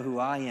word, I know who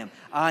I am.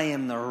 I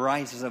am the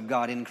righteousness of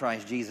God in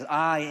Christ Jesus.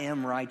 I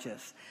am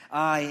righteous.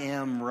 I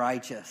am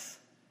righteous.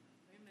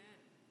 Amen.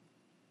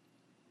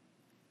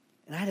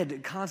 And I had to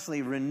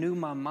constantly renew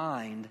my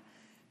mind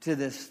to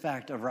this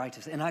fact of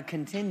righteousness, and I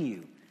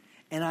continue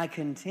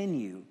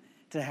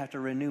to have to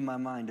renew my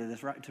mind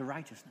to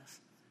righteousness.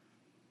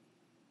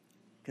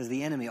 Because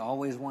the enemy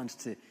always wants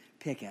to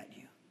pick at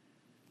you.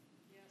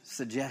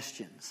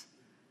 Suggestions.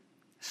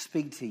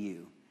 Speak to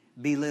you.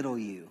 Belittle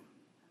you.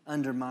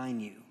 Undermine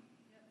you.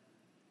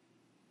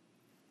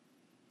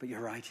 But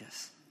you're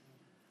righteous.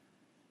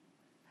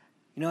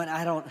 You know what?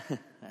 I don't...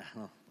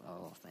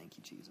 Oh, thank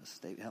you, Jesus.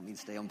 Help me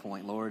stay on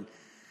point, Lord.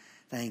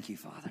 Thank you,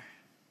 Father.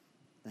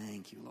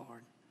 Thank you,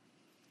 Lord.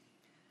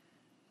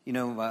 You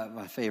know,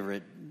 my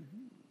favorite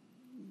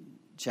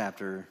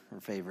chapter or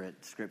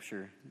favorite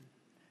scripture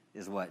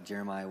is what?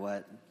 Jeremiah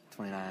what?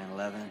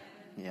 29:11?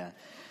 Yeah.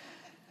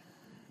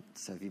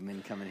 So if you've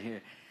been coming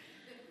here.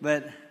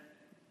 But,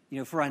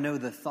 for I know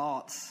the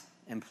thoughts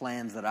and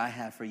plans that I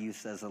have for you,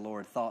 says the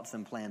Lord, thoughts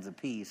and plans of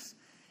peace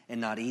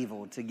and not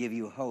evil, to give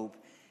you hope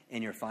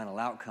in your final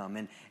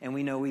outcome. And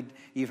we know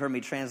you've heard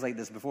me translate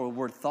this before. The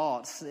word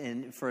thoughts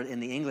in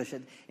the English,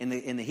 in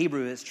the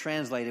Hebrew, it's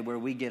translated where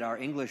we get our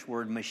English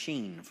word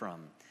machine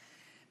from.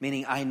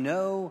 Meaning I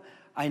know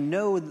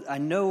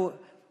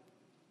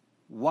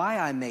why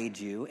I made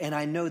you, and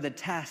I know the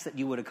task that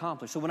you would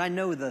accomplish. So when I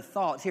know the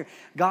thoughts here,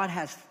 God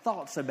has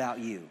thoughts about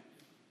you.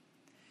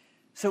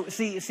 So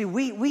see,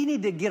 we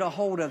need to get a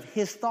hold of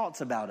His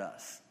thoughts about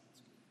us.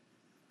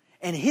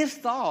 And His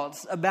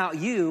thoughts about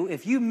you,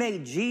 if you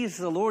made Jesus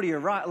the Lord of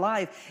your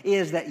life,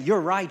 is that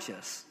you're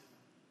righteous.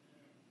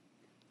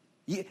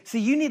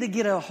 You need to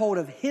get a hold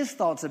of His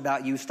thoughts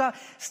about you. Stop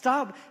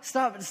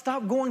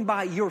going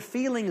by your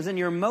feelings and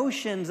your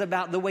emotions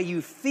about the way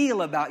you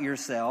feel about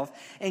yourself,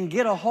 and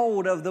get a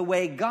hold of the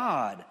way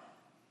God's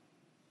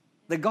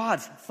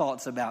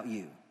thoughts about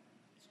you.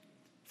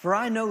 For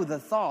I know the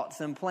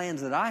thoughts and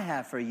plans that I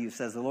have for you,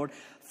 says the Lord,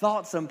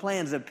 thoughts and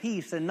plans of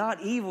peace and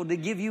not evil, to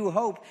give you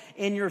hope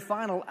in your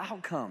final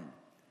outcome.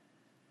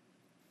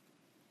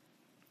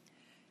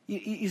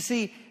 You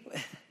see,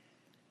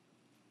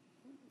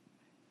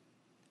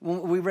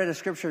 when we read a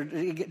scripture,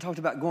 it talked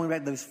about going back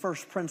to those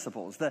first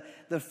principles,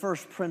 the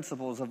first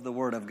principles of the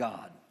Word of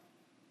God.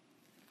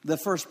 The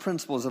first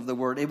principles of the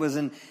Word. It was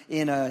in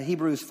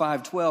Hebrews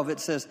 5:12.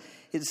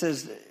 It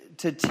says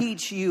to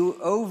teach you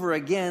over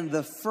again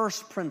the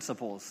first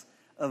principles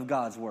of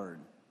God's Word.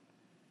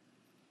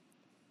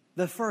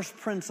 The first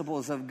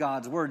principles of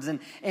God's words, and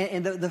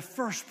the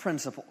first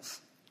principles.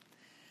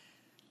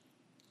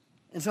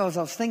 And so as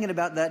I was thinking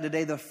about that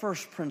today, the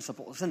first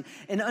principles, and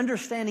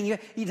understanding,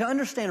 to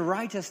understand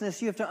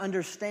righteousness, you have to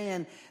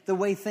understand the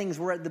way things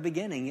were at the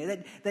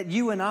beginning. That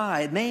you and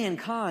I,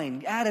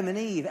 mankind, Adam and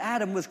Eve,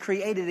 Adam was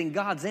created in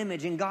God's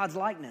image, in God's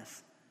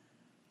likeness.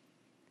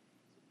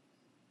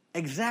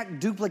 Exact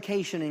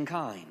duplication in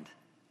kind.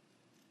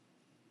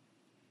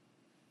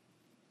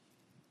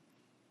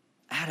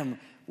 Adam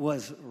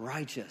was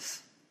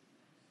righteous.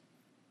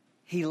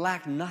 He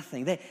lacked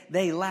nothing.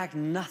 They lacked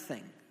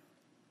nothing.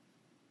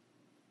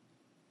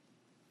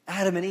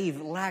 Adam and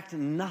Eve lacked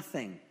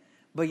nothing.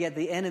 But yet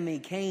the enemy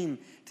came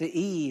to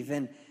Eve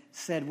and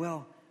said,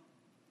 well,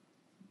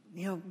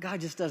 God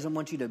just doesn't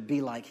want you to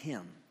be like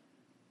Him.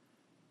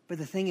 But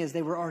the thing is,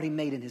 they were already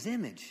made in His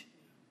image.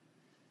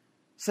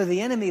 So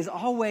the enemy is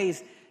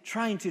always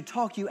trying to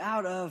talk you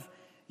out of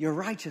your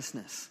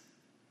righteousness.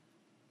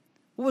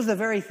 What was the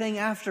very thing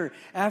after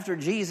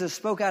Jesus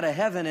spoke out of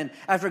heaven, and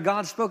after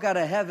God spoke out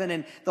of heaven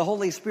and the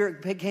Holy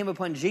Spirit came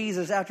upon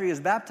Jesus after He was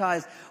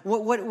baptized?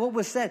 What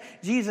was said?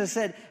 Jesus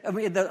said,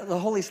 the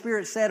Holy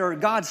Spirit said, or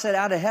God said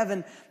out of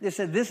heaven, they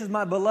said, this is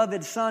my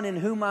beloved Son in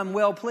whom I'm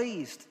well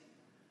pleased.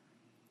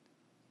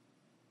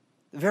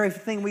 The very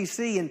thing we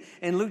see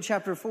in Luke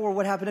chapter 4,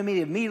 what happened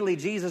immediately? Immediately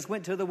Jesus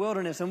went to the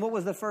wilderness, and what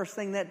was the first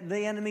thing that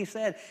the enemy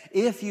said?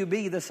 If you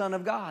be the Son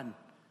of God.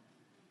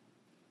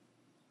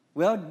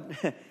 Well,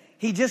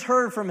 he just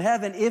heard from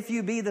heaven, if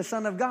you be the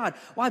Son of God.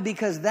 Why?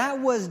 Because that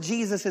was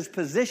Jesus'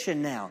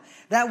 position now.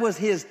 That was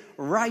His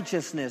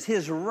righteousness.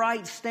 His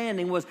right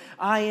standing was,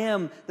 I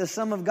am the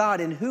Son of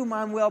God in whom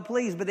I'm well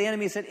pleased. But the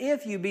enemy said,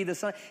 if you be the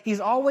Son. He's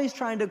always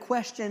trying to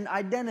question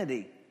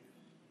identity.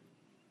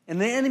 And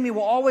the enemy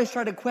will always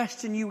try to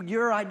question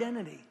your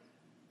identity.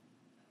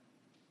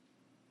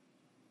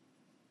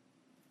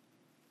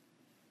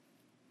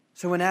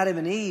 So when Adam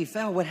and Eve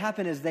fell, what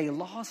happened is they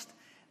lost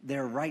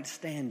their right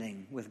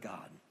standing with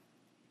God.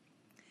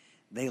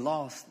 They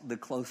lost the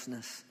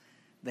closeness.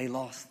 They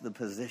lost the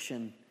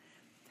position.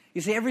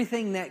 You see,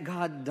 everything that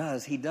God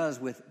does, He does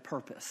with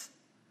purpose.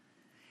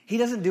 He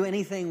doesn't do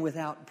anything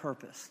without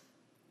purpose.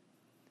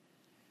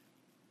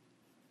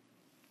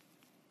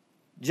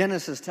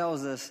 Genesis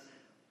tells us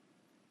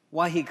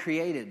why He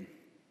created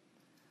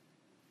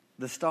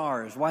the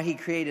stars, why He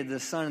created the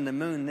sun and the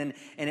moon,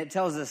 and it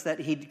tells us that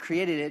He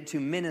created it to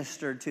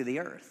minister to the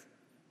earth.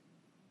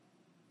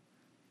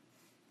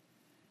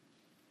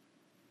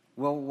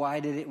 Well,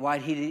 why did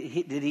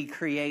He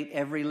create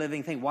every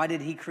living thing? Why did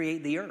He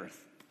create the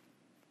earth?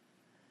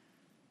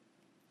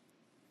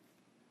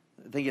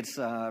 I think it's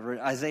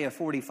Isaiah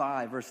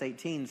 45, verse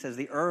 18 says,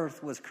 the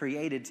earth was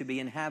created to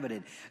be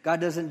inhabited. God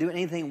doesn't do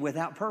anything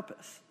without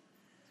purpose.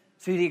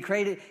 So He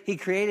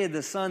created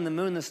the sun, the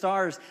moon, the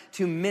stars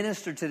to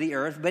minister to the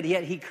earth, but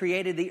yet He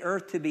created the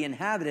earth to be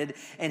inhabited,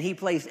 and He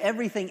placed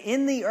everything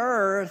in the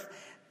earth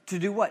to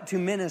do what? To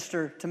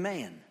minister to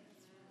man.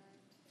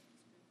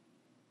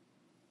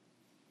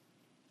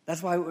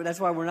 That's why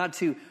we're not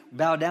to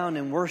bow down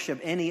and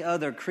worship any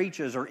other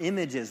creatures or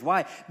images.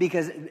 Why?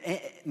 Because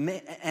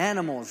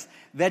animals,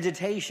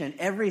 vegetation,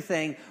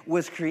 everything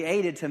was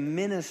created to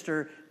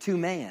minister to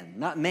man,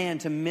 not man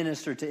to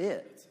minister to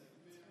it.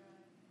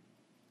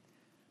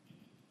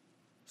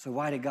 So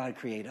why did God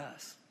create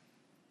us?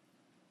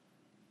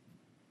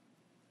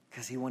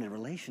 Because He wanted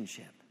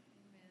relationship.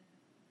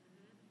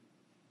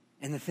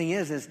 And the thing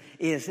is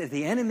if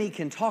the enemy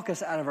can talk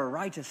us out of our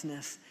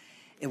righteousness,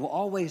 it will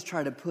always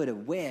try to put a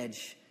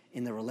wedge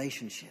in the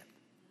relationship,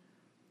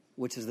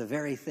 which is the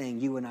very thing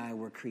you and I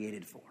were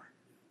created for.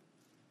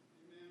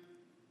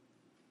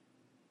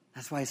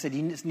 That's why I said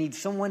you just need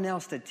someone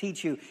else to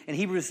teach you. And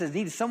Hebrews says,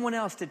 need someone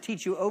else to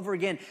teach you over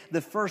again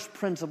the first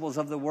principles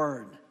of the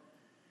Word.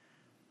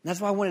 And that's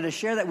why I wanted to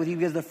share that with you,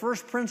 because the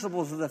first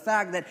principles of the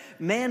fact that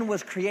man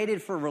was created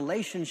for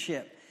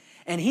relationship.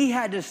 And He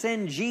had to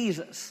send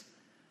Jesus.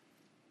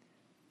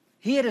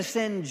 He had to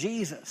send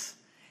Jesus.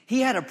 He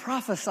had to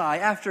prophesy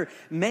after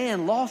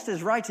man lost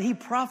his rights. He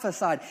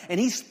prophesied and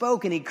He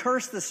spoke and He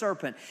cursed the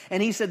serpent.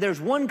 And He said, there's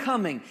one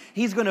coming.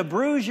 He's going to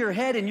bruise your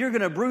head and you're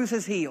going to bruise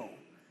his heel.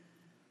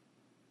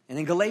 And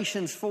in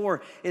Galatians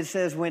 4, it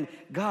says, when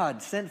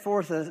God sent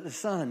forth a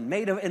Son,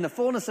 made in the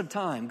fullness of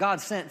time,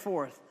 God sent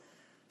forth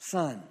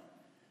Son,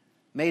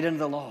 made under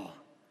the law.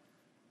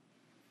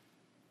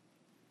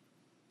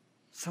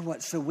 So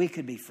what? So we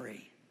could be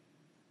free.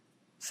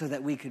 So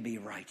that we could be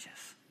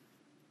righteous.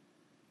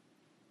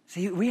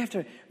 See, we have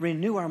to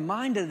renew our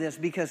mind to this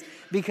because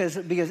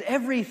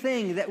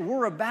everything that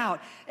we're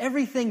about,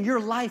 everything your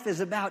life is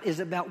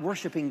about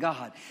worshiping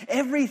God.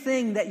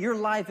 Everything that your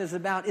life is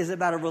about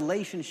a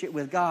relationship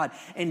with God.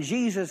 And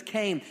Jesus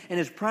came, and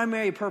His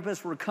primary purpose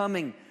for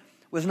coming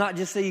was not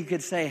just so you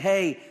could say,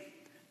 hey,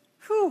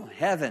 whew,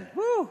 heaven,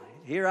 whew,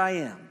 here I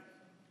am.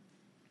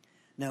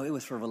 No, it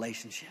was for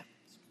relationship.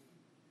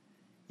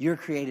 You're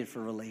created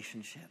for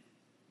relationship.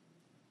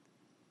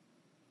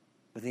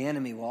 But the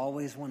enemy will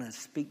always want to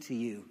speak to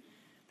you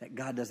that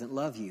God doesn't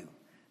love you.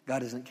 God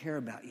doesn't care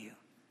about you.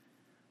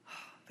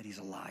 But he's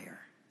a liar.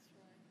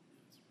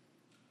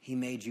 He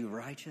made you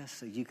righteous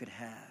so you could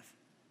have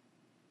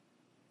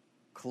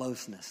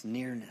closeness,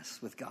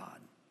 nearness with God.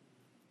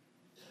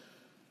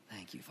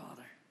 Thank you,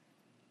 Father.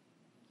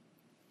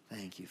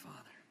 Thank you, Father.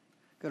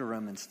 Go to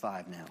Romans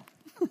 5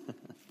 now.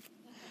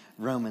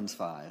 Romans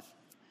 5.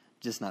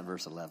 Just not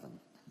verse 11.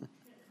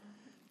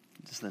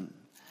 Just then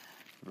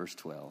verse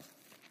 12.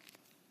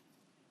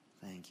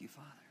 Thank you,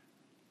 Father.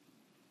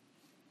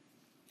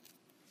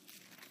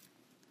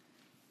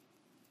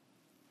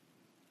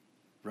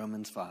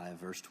 Romans 5,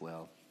 verse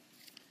 12.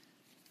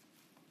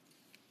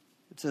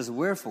 It says,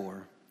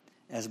 wherefore,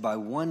 as by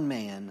one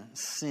man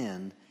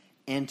sin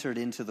entered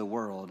into the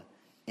world,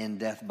 and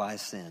death by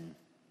sin.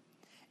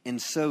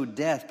 And so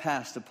death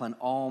passed upon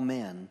all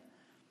men,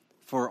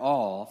 for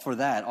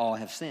that all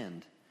have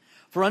sinned.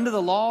 For under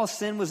the law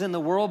sin was in the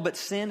world, but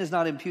sin is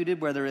not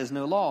imputed where there is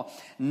no law.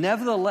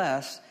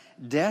 Nevertheless,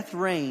 death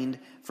reigned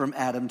from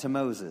Adam to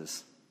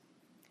Moses,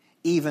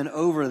 even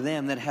over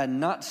them that had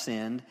not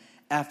sinned,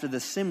 after the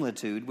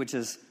similitude,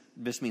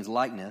 this means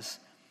likeness,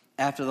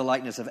 after the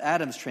likeness of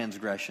Adam's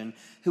transgression,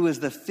 who is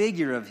the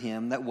figure of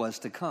him that was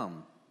to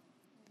come.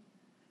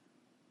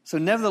 So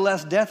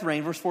nevertheless, death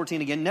reigned, verse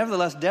 14 again,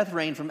 nevertheless, death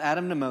reigned from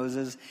Adam to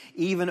Moses,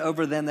 even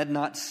over them that had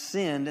not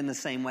sinned in the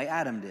same way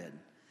Adam did.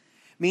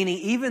 Meaning,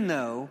 even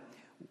though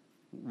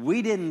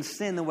we didn't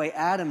sin the way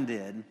Adam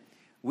did,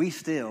 we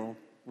still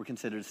were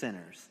considered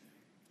sinners.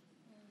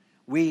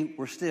 We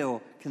were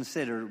still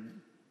considered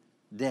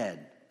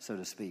dead, so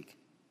to speak.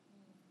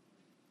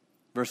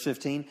 Verse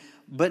 15,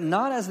 but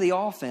not as the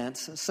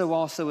offense, so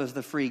also as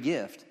the free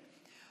gift.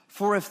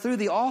 For if through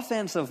the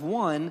offense of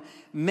one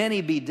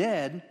many be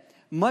dead,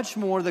 much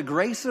more the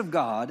grace of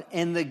God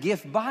and the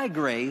gift by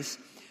grace,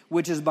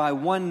 which is by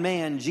one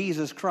man,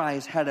 Jesus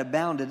Christ, had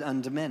abounded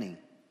unto many.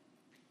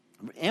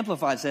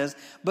 Amplified says,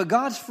 but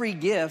God's free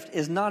gift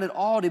is not at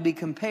all to be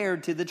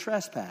compared to the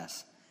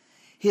trespass.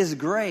 His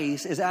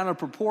grace is out of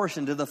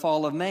proportion to the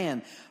fall of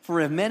man.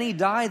 For if many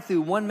died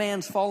through one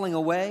man's falling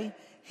away,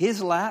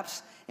 his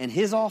lapse and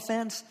his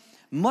offense,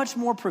 much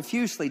more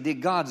profusely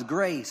did God's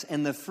grace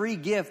and the free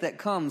gift that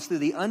comes through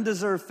the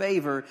undeserved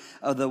favor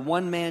of the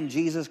one man,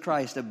 Jesus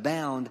Christ,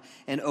 abound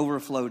and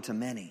overflow to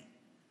many.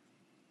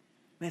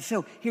 Man,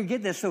 so here,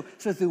 get this. So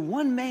through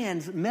one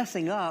man's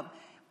messing up,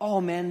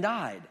 all men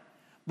died.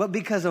 But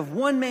because of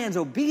one man's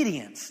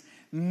obedience,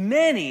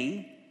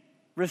 many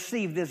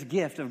received this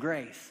gift of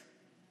grace.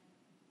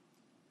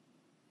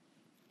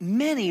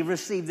 Many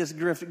received this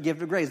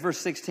gift of grace. Verse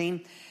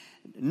 16,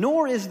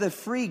 nor is the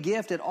free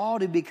gift at all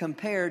to be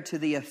compared to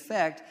the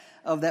effect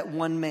of that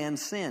one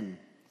man's sin.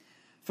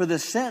 For the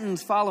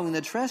sentence following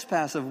the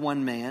trespass of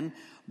one man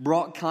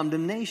brought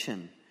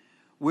condemnation,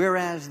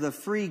 whereas the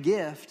free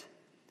gift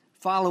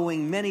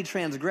following many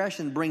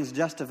transgressions brings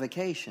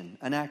justification,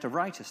 an act of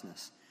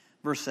righteousness.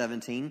 Verse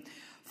 17,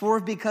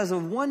 for because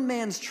of one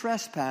man's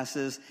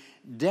trespasses,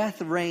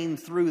 death reigned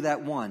through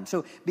that one.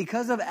 So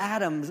because of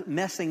Adam's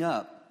messing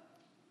up,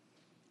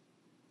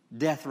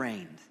 death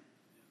reigned.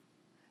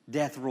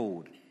 Death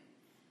ruled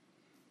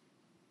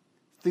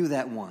through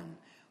that one.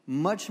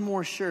 Much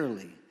more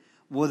surely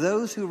will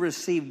those who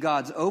receive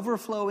God's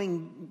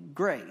overflowing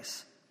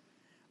grace,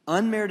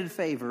 unmerited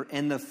favor,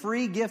 and the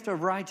free gift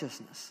of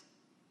righteousness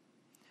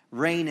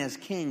reign as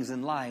kings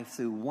in life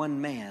through one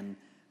man,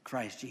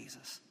 Christ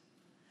Jesus.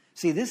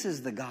 See, this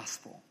is the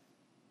gospel.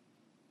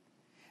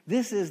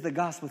 This is the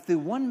gospel. Through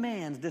one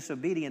man's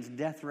disobedience,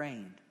 death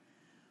reigned.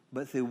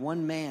 But through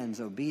one man's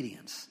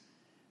obedience,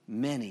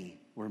 many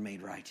were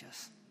made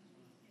righteous.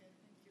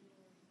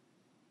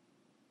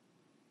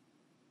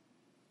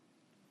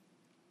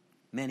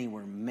 Many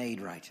were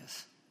made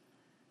righteous.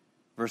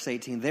 Verse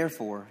 18,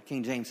 therefore,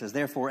 King James says,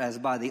 therefore, as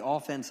by the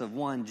offense of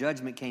one,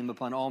 judgment came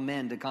upon all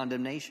men to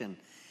condemnation,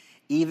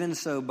 even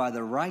so by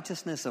the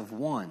righteousness of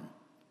one,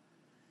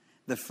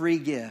 the free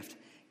gift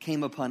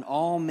came upon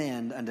all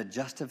men unto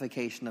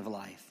justification of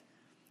life.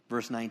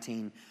 Verse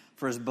 19,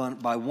 for as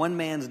by one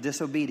man's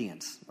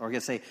disobedience, or I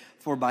guess say,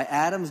 for by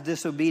Adam's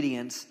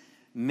disobedience,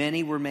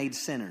 many were made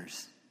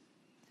sinners.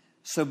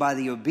 So by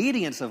the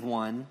obedience of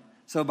one,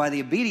 so by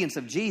the obedience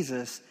of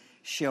Jesus,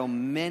 shall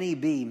many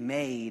be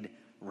made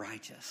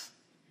righteous.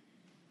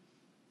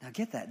 Now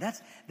get that.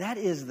 That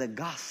is the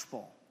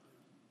gospel.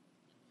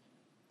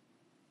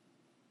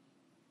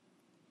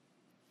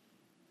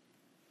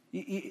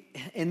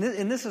 And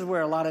this is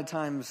where a lot of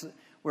times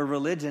where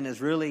religion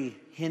has really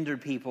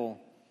hindered people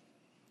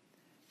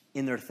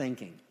in their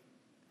thinking.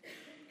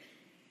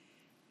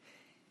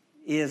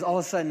 Is all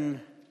of a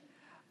sudden,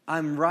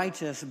 I'm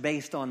righteous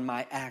based on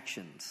my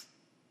actions.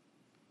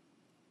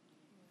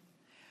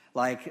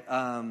 Like,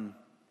 all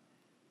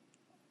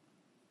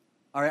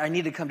right, I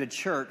need to come to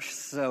church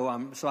so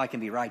I can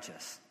be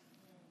righteous.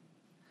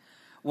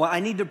 Well,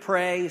 I need to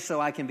pray so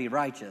I can be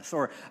righteous.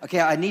 Or, okay,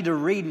 I need to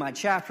read my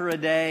chapter a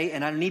day,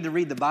 and I need to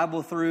read the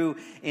Bible through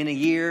in a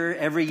year,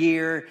 every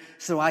year,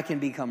 so I can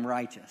become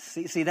righteous.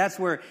 See, that's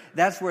where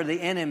the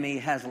enemy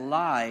has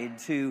lied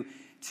to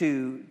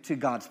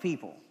God's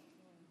people.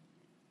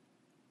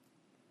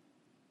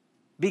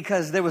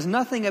 Because there was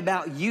nothing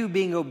about you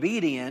being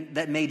obedient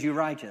that made you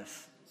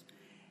righteous.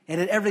 It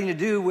had everything to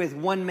do with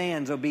one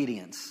man's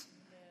obedience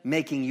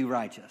making you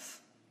righteous.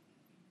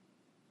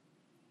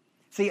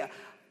 See,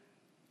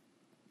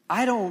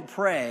 I don't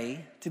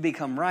pray to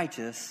become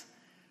righteous.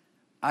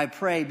 I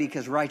pray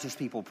because righteous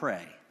people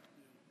pray.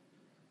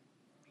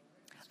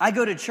 I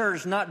go to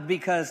church not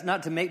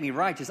to make me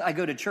righteous. I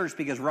go to church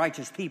because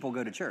righteous people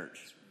go to church.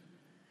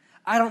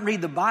 I don't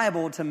read the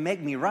Bible to make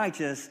me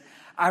righteous.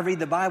 I read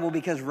the Bible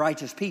because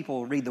righteous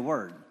people read the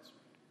Word.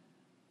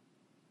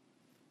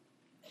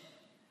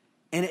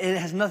 And it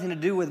has nothing to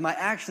do with my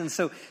actions.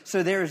 So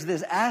there's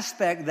this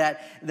aspect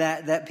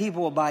that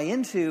people will buy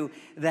into,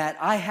 that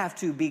I have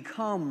to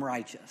become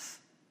righteous.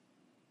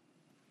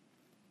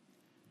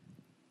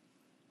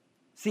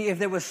 See, if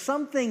there was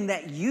something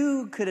that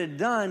you could have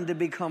done to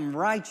become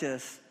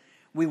righteous,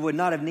 we would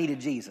not have needed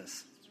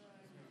Jesus.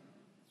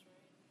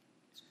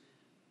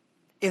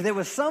 If there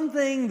was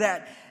something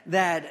that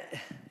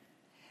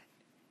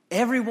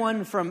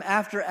everyone from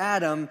after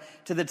Adam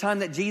to the time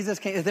that Jesus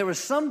came, if there was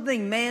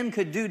something man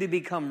could do to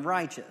become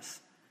righteous,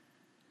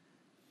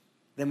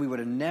 then we would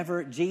have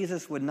never,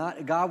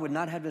 God would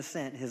not have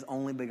sent his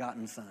only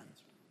begotten Son.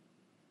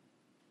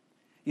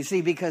 You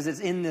see, because it's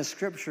in this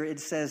scripture, it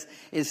says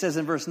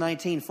in verse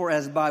 19, for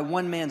as by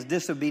one man's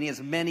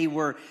disobedience, many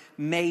were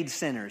made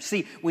sinners.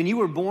 See, when you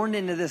were born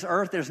into this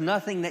earth, there's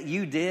nothing that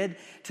you did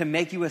to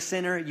make you a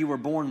sinner. You were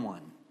born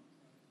one.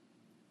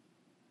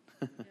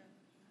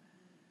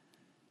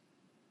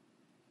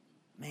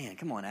 Man,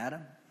 come on,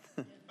 Adam.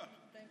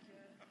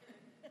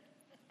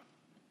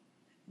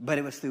 But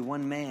it was through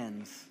one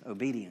man's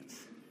obedience.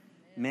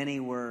 Many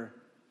were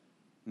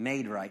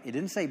made right. It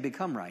didn't say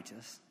become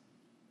righteous.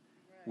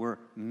 Were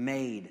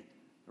made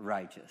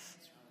righteous.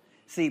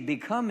 See,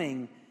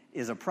 becoming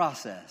is a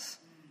process.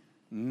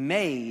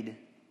 Made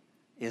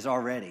is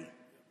already.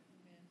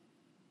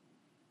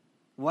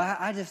 Well,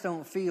 I just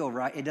don't feel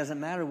right. It doesn't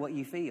matter what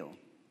you feel.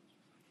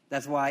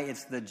 That's why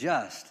it's the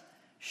just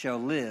shall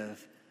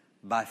live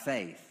by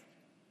faith.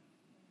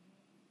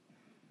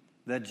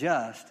 The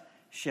just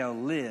shall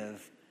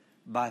live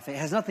by faith. It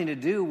has nothing to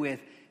do with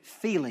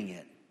feeling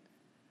it.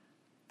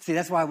 See,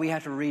 that's why we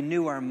have to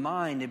renew our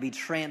mind, to be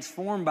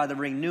transformed by the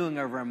renewing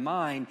of our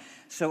mind,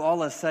 so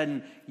all of a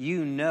sudden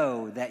you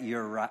know that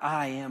you're right.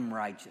 I am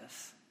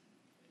righteous.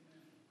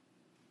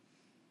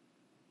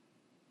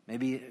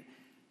 Maybe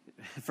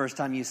the first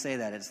time you say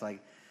that, it's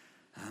like,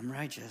 I'm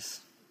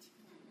righteous.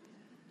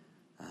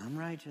 I'm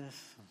righteous.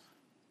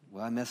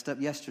 Well, I messed up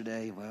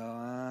yesterday. Well,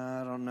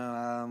 I don't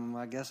know.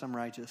 I guess I'm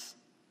righteous.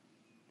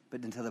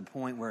 But until the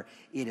point where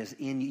it is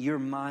in your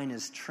mind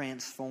is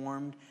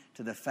transformed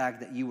to the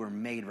fact that you were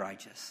made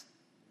righteous.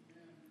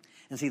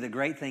 And see, the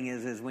great thing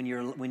is when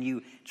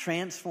you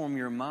transform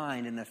your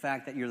mind in the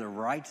fact that you're the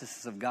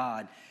righteousness of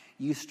God,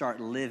 you start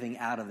living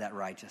out of that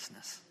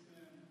righteousness.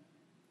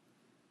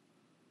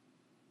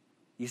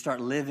 You start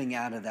living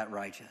out of that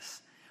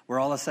righteous. Where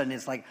all of a sudden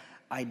it's like,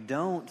 I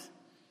don't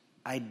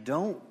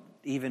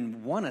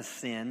even want to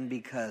sin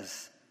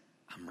because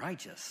I'm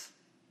righteous.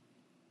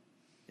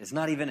 It's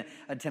not even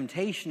a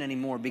temptation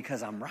anymore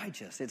because I'm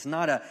righteous. It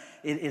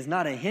is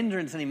not a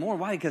hindrance anymore.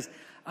 Why? Because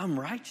I'm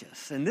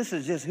righteous. And this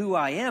is just who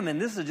I am. And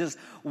this is just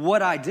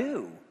what I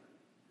do.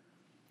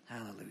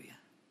 Hallelujah.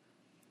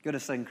 Go to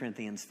 2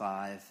 Corinthians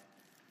 5.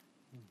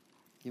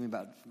 Give me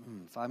about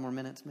 5 more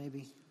minutes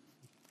maybe.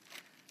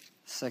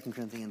 2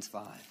 Corinthians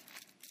 5.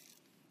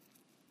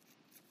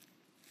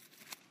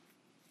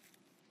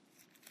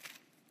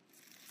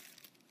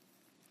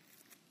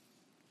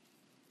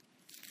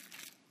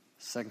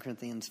 2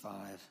 Corinthians 5,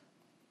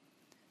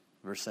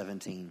 verse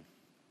 17.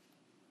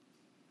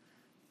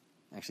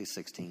 Actually,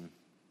 16.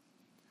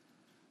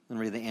 I'm going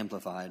to read the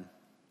Amplified.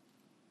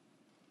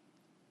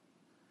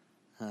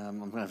 I'm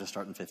going to have to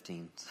start in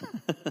 15.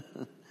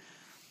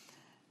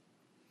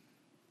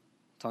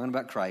 Talking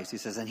about Christ, he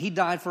says, and he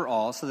died for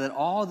all, so that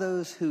all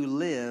those who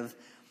live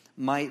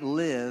might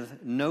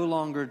live no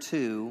longer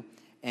to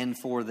and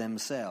for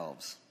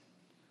themselves.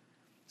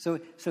 So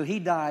he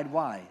died,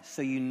 why?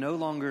 So you no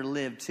longer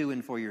live to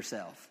and for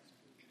yourself.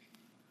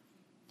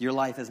 Your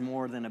life is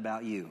more than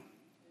about you.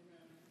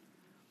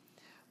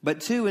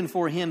 But to and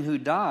for him who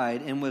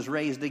died and was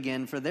raised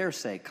again for their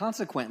sake.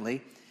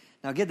 Consequently,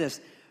 now get this,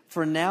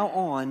 for now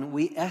on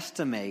we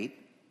estimate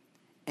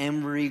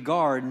and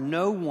regard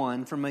no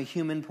one from a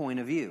human point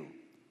of view.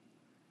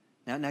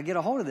 Now get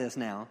a hold of this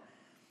now.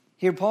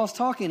 Here Paul's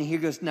talking, and he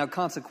goes, now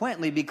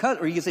consequently,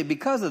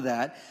 because of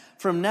that,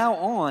 from now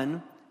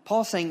on,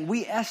 Paul's saying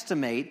we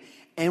estimate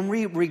and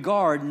we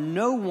regard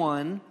no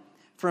one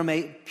from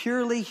a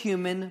purely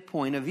human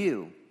point of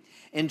view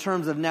in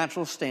terms of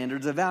natural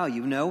standards of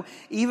value. No,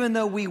 even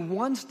though we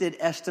once did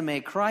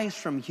estimate Christ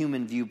from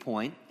human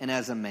viewpoint and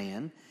as a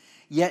man,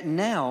 yet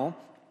now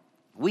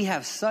we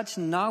have such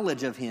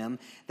knowledge of him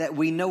that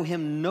we know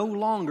him no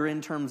longer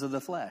in terms of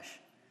the flesh.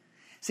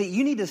 See,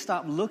 you need to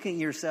stop looking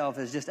at yourself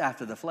as just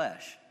after the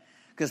flesh.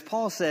 Because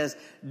Paul says,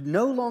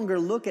 no longer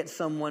look at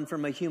someone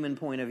from a human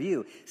point of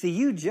view. See,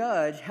 you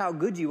judge how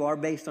good you are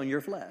based on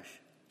your flesh.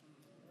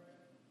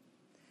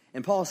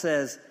 And Paul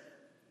says,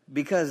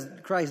 because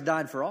Christ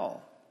died for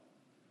all,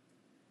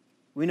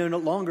 we no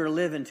longer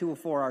live in to or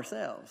for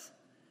ourselves.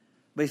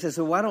 But he says,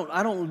 so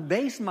I don't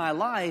base my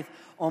life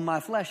on my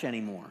flesh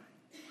anymore.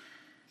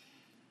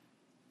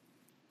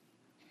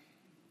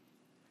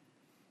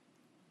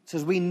 It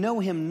says, we know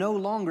him no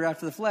longer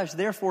after the flesh.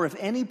 Therefore, if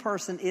any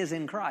person is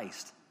in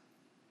Christ,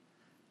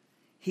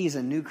 he's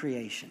a new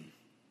creation.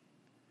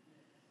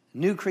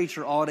 New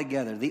creature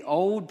altogether. The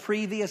old,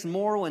 previous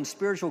moral and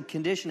spiritual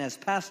condition has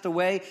passed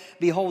away.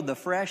 Behold, the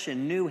fresh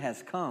and new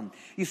has come.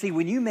 You see,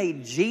 when you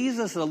made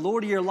Jesus the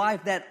Lord of your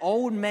life, that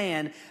old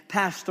man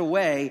passed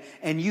away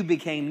and you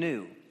became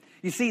new.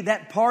 You see,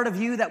 that part of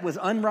you that was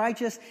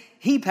unrighteous,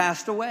 he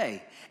passed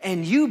away.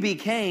 And you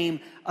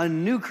became a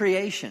new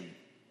creation.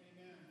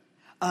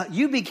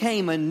 You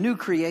became a new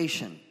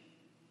creation.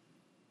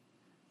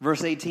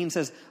 Verse 18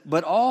 says,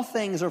 but all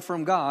things are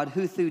from God,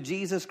 who through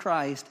Jesus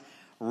Christ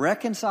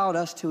reconciled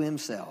us to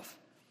himself,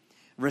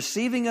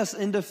 receiving us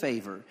into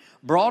favor,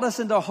 brought us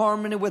into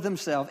harmony with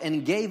himself,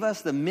 and gave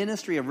us the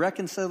ministry of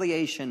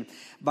reconciliation.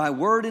 By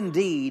word and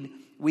deed,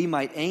 we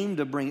might aim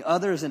to bring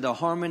others into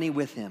harmony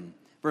with him.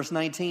 Verse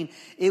 19,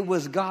 it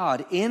was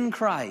God in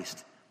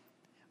Christ,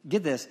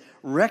 get this,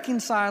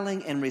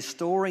 reconciling and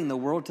restoring the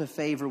world to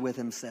favor with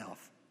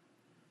himself.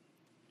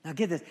 Now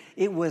get this,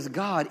 it was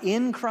God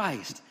in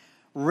Christ,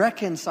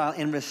 reconciling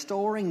and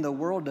restoring the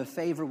world to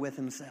favor with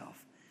himself.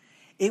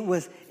 It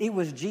was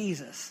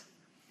Jesus.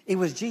 It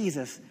was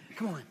Jesus.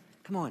 Come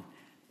on.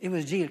 It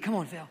was Jesus. Come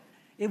on, Phil.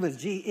 It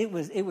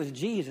was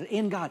Jesus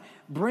in God,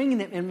 bringing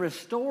them and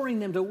restoring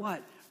them to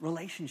what?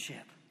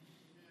 Relationship.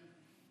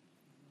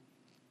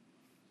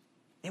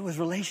 It was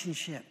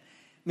relationship,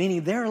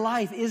 meaning their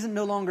life isn't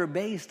no longer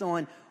based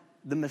on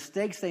the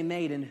mistakes they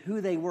made and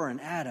who they were in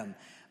Adam,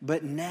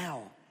 but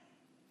now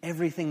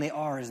everything they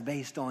are is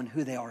based on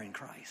who they are in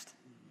Christ.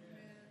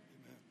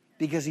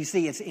 Because you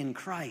see, it's in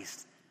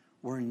Christ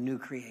we're new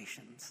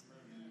creations.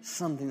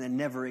 Something that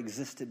never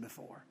existed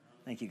before.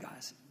 Thank you,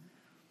 guys.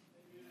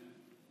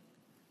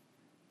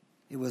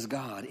 It was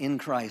God in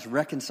Christ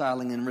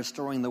reconciling and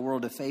restoring the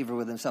world to favor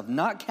with himself,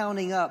 not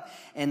counting up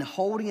and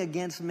holding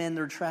against men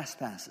their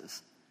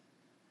trespasses,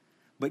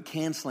 but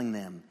canceling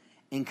them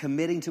and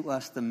committing to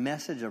us the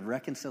message of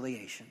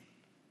reconciliation.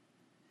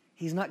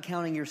 He's not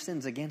counting your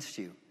sins against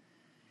you.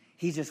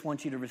 He just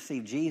wants you to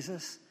receive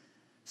Jesus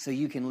so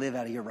you can live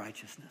out of your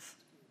righteousness.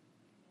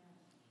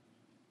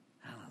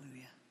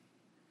 Hallelujah.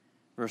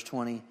 Verse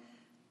 20.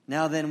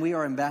 Now then, we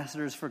are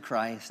ambassadors for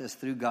Christ, as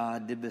through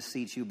God did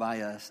beseech you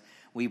by us.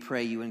 We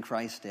pray you in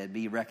Christ's stead,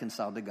 be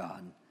reconciled to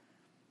God.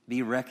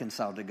 Be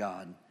reconciled to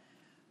God.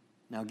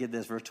 Now get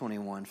this, verse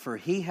 21. For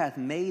he hath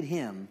made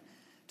him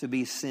to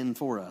be sin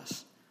for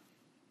us.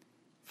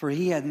 For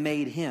he hath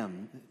made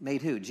him,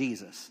 made who?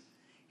 Jesus.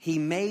 He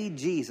made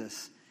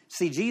Jesus.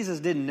 See, Jesus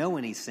didn't know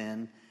any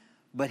sin,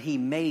 but he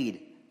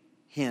made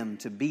him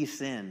to be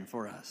sin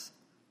for us.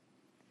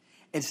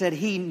 It said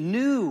he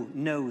knew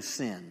no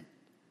sin,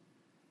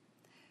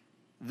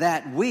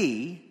 that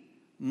we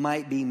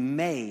might be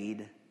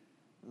made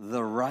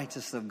the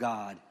righteousness of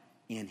God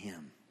in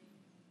him.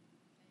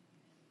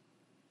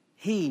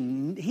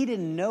 He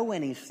didn't know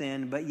any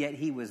sin, but yet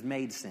he was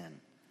made sin.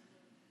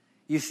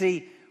 You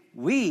see,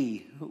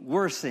 we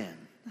were sin,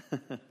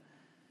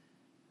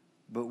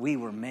 but we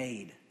were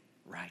made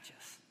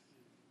righteous.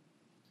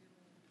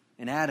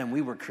 In Adam,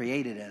 we were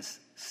created as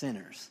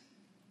sinners,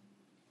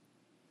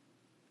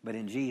 but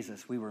in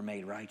Jesus, we were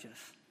made righteous.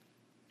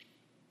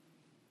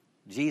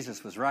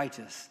 Jesus was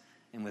righteous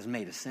and was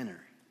made a sinner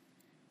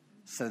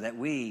so that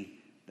we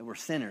that were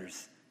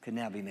sinners could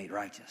now be made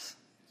righteous.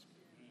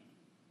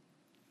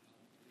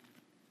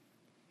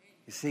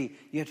 You see,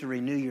 you have to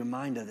renew your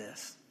mind to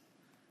this.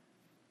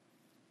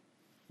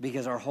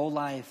 Because our whole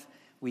life,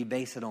 we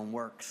base it on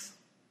works.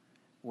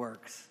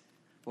 Works.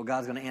 Well,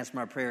 God's going to answer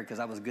my prayer because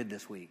I was good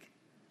this week.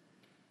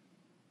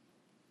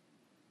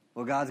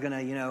 Well, God's going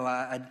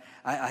to,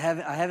 I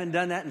haven't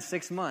done that in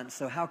 6 months,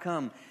 so how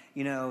come,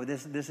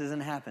 this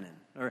isn't happening?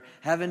 Or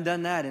haven't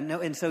done that.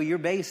 And so you're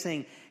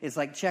basing, it's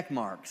like check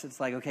marks. It's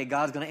like, okay,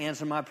 God's going to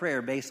answer my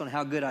prayer based on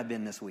how good I've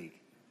been this week.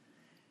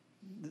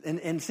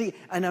 And see,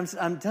 and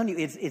I'm telling you,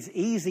 it's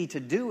easy to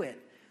do it.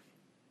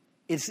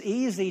 It's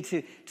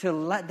easy to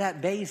let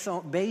that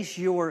base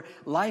your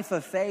life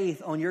of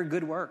faith on your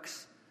good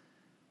works.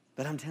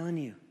 But I'm telling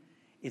you,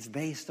 it's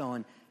based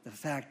on the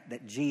fact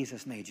that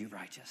Jesus made you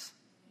righteous.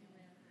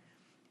 Amen.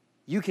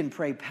 You can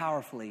pray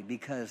powerfully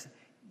because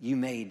you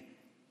were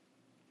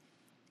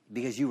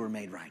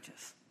made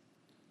righteous.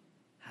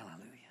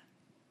 Hallelujah.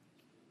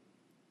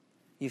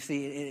 You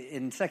see,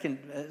 in 1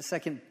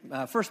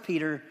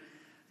 Peter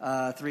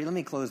 3, let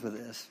me close with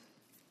this.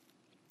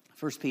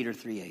 1 Peter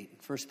 3:8.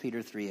 1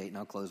 Peter 3:8, and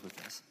I'll close with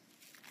this.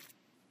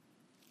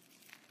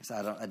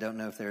 So I don't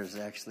know if there's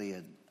actually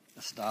a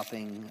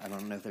stopping. I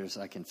don't know if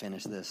I can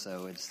finish this,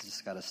 so it's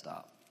just got to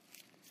stop.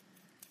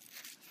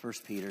 1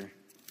 Peter.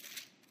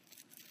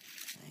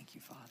 Thank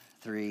you, Father.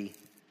 3.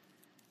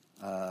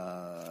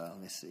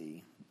 Let me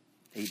see.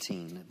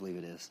 18, I believe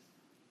it is.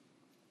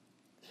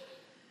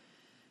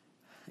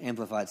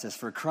 Amplified says,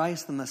 for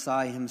Christ the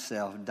Messiah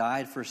himself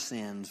died for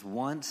sins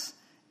once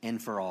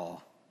and for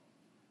all.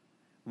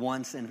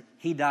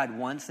 He died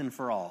once and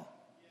for all.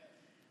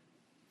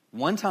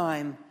 One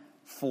time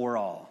for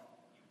all.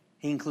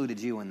 He included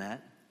you in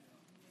that.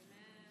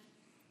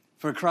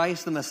 For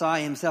Christ the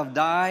Messiah himself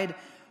died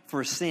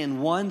for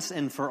sin once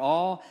and for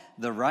all,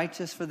 the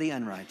righteous for the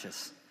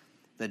unrighteous,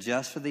 the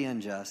just for the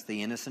unjust,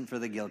 the innocent for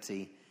the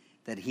guilty,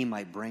 that he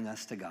might bring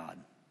us to God.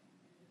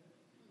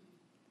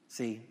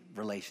 See,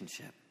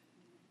 relationship.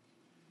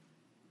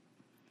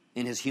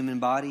 In his human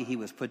body, he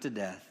was put to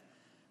death,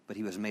 but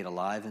he was made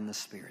alive in the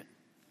Spirit.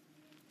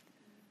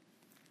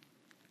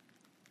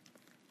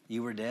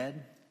 You were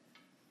dead,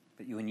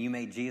 but when you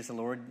made Jesus the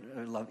Lord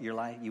of your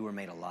life, you were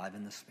made alive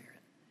in the Spirit.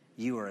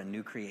 You are a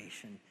new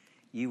creation.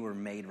 You were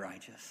made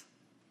righteous.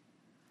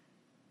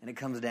 And it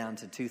comes down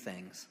to two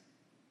things.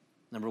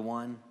 Number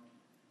one,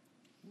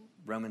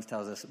 Romans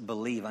tells us,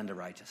 believe unto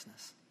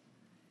righteousness.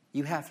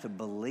 You have to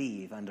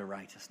believe unto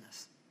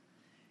righteousness.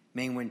 I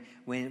mean,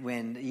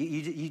 when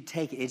you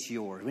take it, it's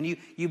yours. When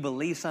you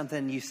believe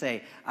something, you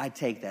say, I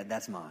take that,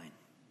 that's mine.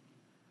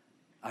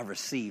 I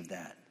received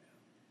that.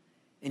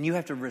 And you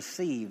have to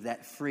receive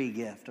that free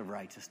gift of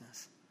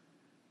righteousness.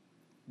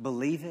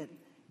 Believe it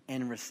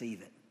and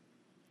receive it.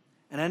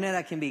 And I know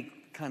that can be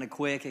kind of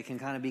quick. It can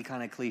kind of be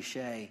kind of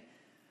cliche.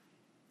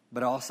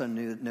 But also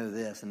know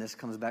this, and this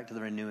comes back to the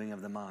renewing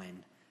of the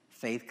mind.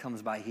 Faith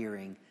comes by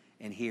hearing,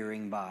 and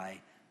hearing by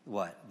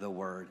what? The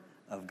Word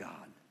of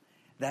God.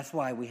 That's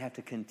why we have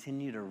to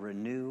continue to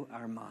renew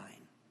our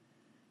mind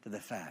to the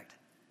fact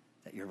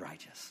that you're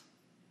righteous.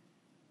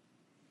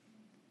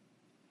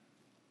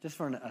 Just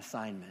for an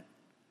assignment.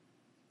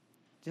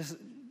 Just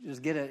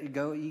get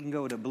go. You can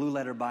go to Blue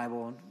Letter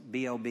Bible,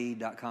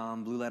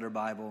 blb.com, Blue Letter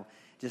Bible.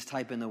 Just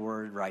type in the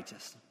word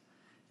righteous,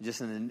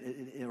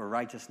 or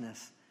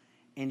righteousness,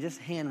 and just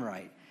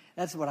handwrite.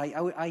 That's what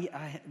I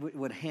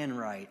would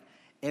handwrite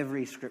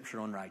every scripture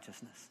on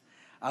righteousness.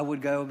 I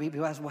would go.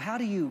 People ask, well, how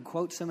do you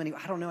quote so many?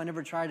 I don't know. I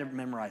never tried to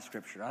memorize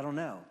scripture. I don't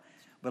know,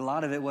 but a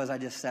lot of it was I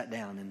just sat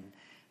down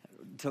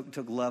and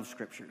took love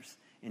scriptures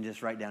and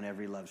just write down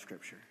every love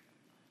scripture.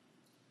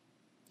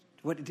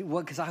 What?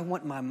 Because I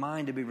want my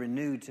mind to be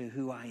renewed to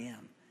who I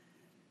am.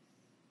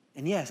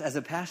 And yes, as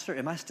a pastor,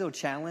 am I still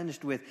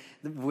challenged with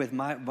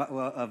my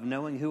of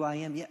knowing who I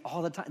am? Yeah,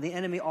 all the time. The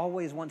enemy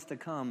always wants to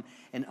come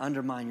and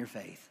undermine your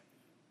faith.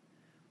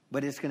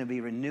 But it's going to be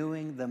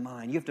renewing the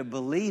mind. You have to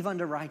believe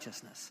unto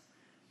righteousness.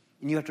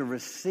 And you have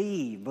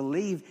to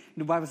believe.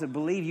 The Bible said,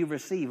 believe you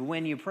receive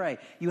when you pray.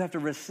 You have to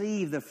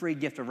receive the free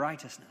gift of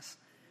righteousness.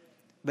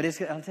 But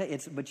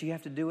but you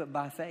have to do it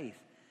by faith.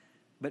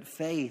 But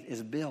faith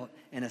is built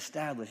and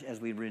established as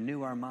we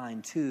renew our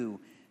mind to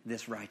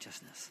this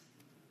righteousness.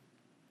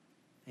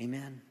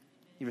 Amen.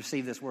 You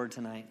receive this word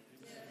tonight?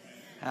 Yes.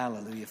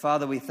 Hallelujah.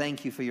 Father, we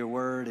thank you for your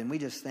word, and we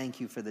just thank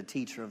you for the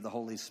teacher of the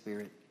Holy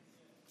Spirit.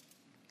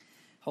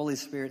 Holy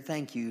Spirit,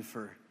 thank you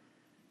for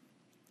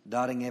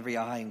dotting every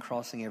I and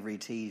crossing every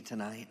T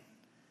tonight.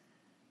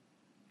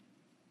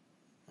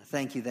 I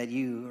thank you that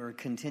you are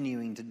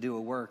continuing to do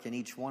a work in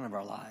each one of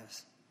our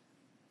lives.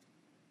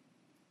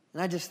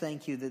 And I just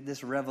thank you that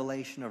this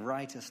revelation of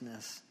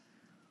righteousness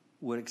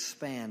would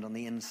expand on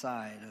the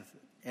inside of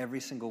every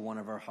single one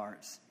of our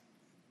hearts.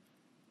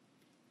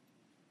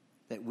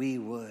 That we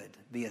would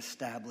be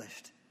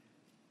established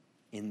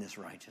in this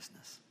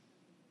righteousness.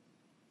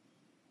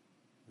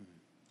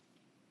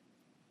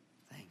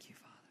 Thank you,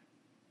 Father.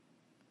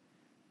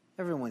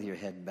 Everyone with your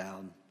head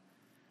bowed.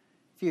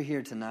 If you're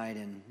here tonight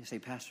and you say,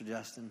 Pastor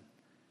Justin,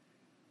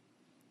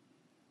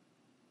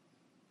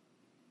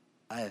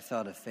 I have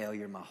felt a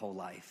failure my whole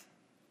life.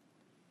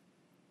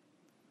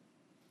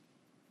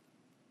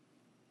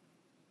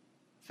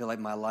 I feel like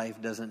my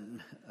life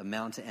doesn't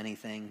amount to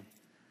anything.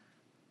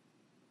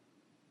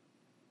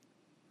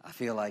 I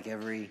feel like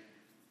every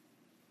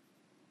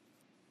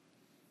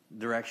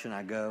direction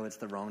I go, it's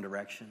the wrong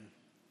direction.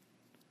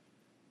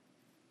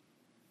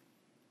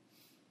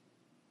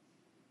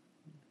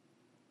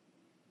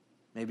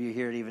 Maybe you're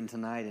here even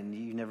tonight and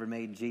you never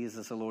made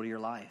Jesus the Lord of your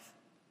life.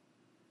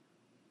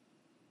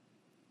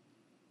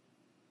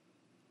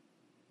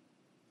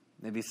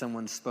 Maybe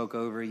someone spoke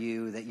over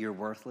you that you're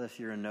worthless,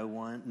 you're a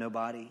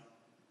nobody.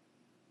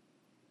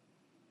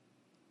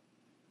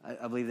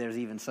 I believe there's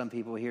even some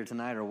people here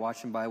tonight or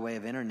watching by way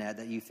of internet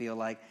that you feel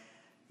like,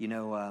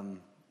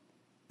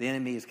 the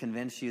enemy has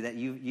convinced you that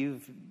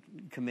you've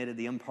committed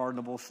the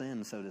unpardonable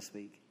sin, so to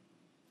speak.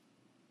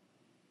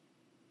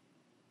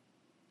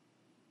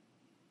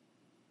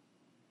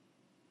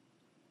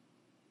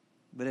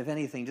 But if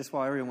anything, just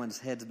while everyone's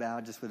heads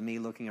bowed, just with me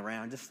looking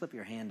around, just slip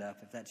your hand up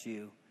if that's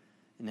you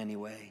in any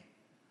way.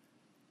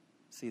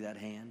 See that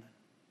hand?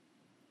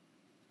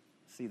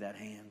 See that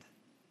hand?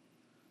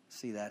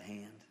 See that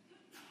hand?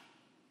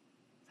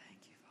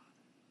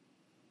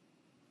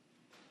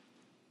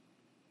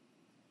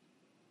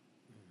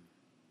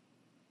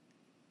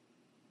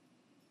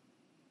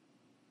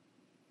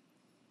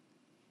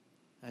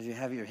 As you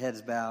have your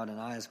heads bowed and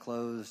eyes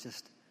closed,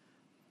 just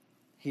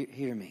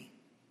hear me.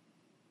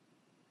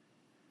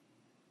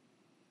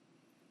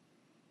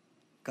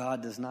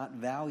 God does not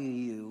value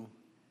you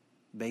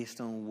based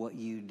on what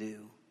you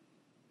do.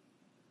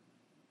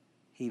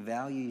 He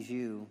values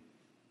you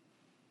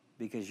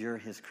because you're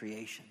his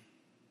creation.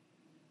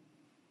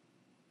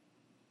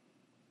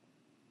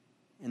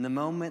 In the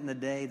moment in the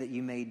day that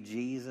you made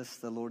Jesus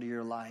the Lord of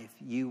your life,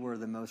 you were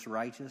the most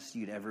righteous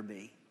you'd ever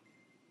be.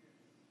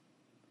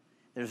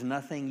 There's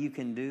nothing you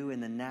can do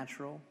in the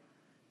natural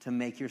to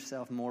make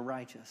yourself more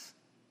righteous.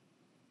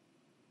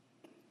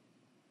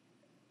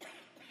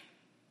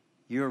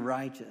 You're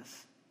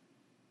righteous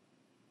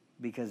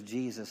because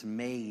Jesus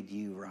made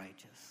you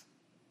righteous.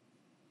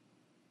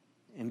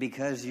 And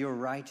because you're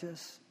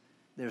righteous,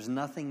 there's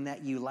nothing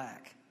that you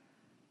lack.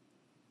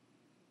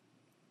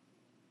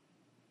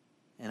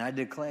 And I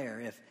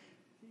declare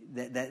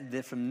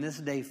that from this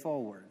day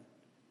forward,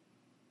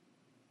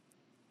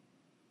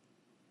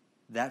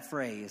 that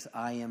phrase,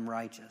 I am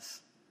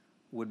righteous,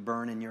 would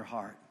burn in your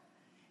heart.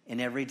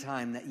 And every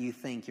time that you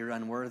think you're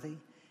unworthy,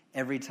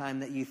 every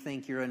time that you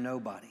think you're a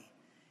nobody,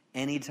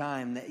 any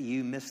time that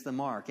you miss the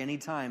mark, any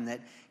time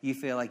that you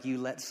feel like you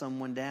let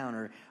someone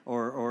down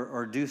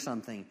or do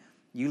something,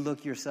 you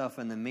look yourself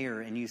in the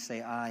mirror and you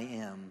say, I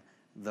am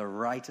the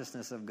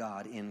righteousness of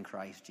God in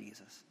Christ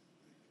Jesus.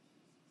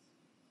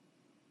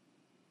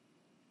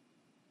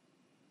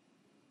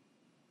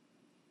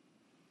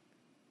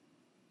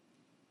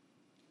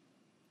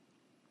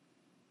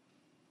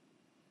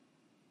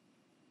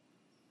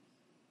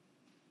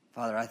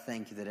 Father, I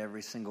thank you that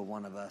every single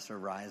one of us are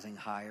rising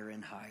higher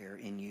and higher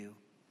in you.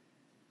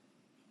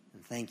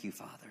 And thank you,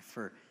 Father,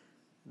 for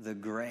the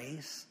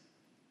grace,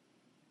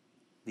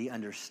 the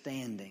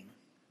understanding,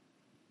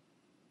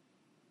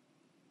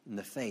 and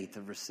the faith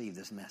to receive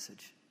this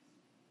message.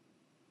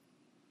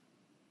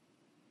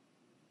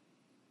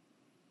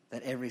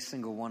 That every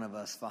single one of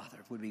us, Father,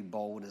 would be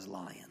bold as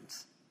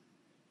lions.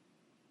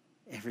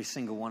 Every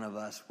single one of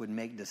us would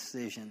make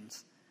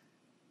decisions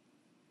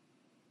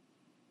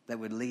that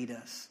would lead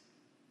us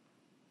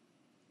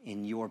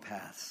in your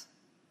paths.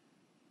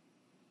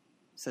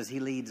 It says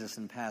he leads us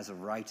in paths of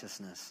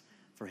righteousness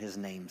for his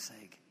name's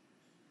sake.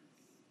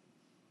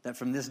 That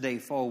from this day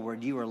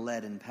forward, you are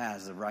led in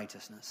paths of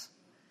righteousness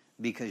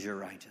because you're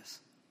righteous.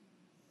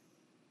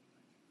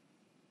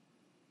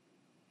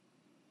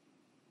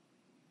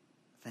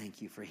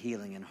 Thank you for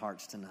healing in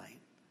hearts tonight,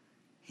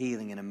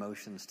 healing in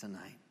emotions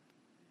tonight,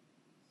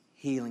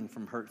 healing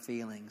from hurt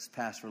feelings,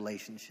 past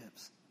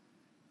relationships,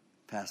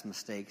 past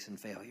mistakes and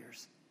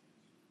failures.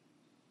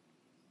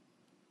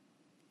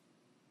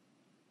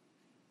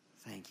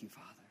 Thank you,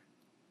 Father,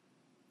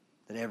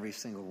 that every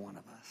single one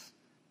of us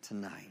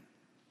tonight,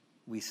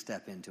 we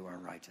step into our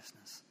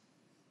righteousness.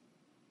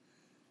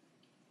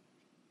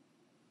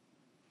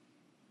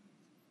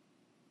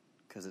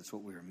 Because it's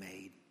what we were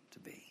made to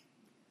be.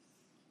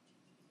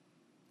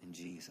 In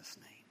Jesus'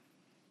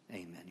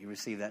 name, amen. You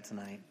receive that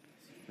tonight?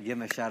 Give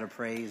him a shout of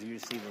praise. You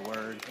receive the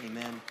word.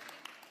 Amen.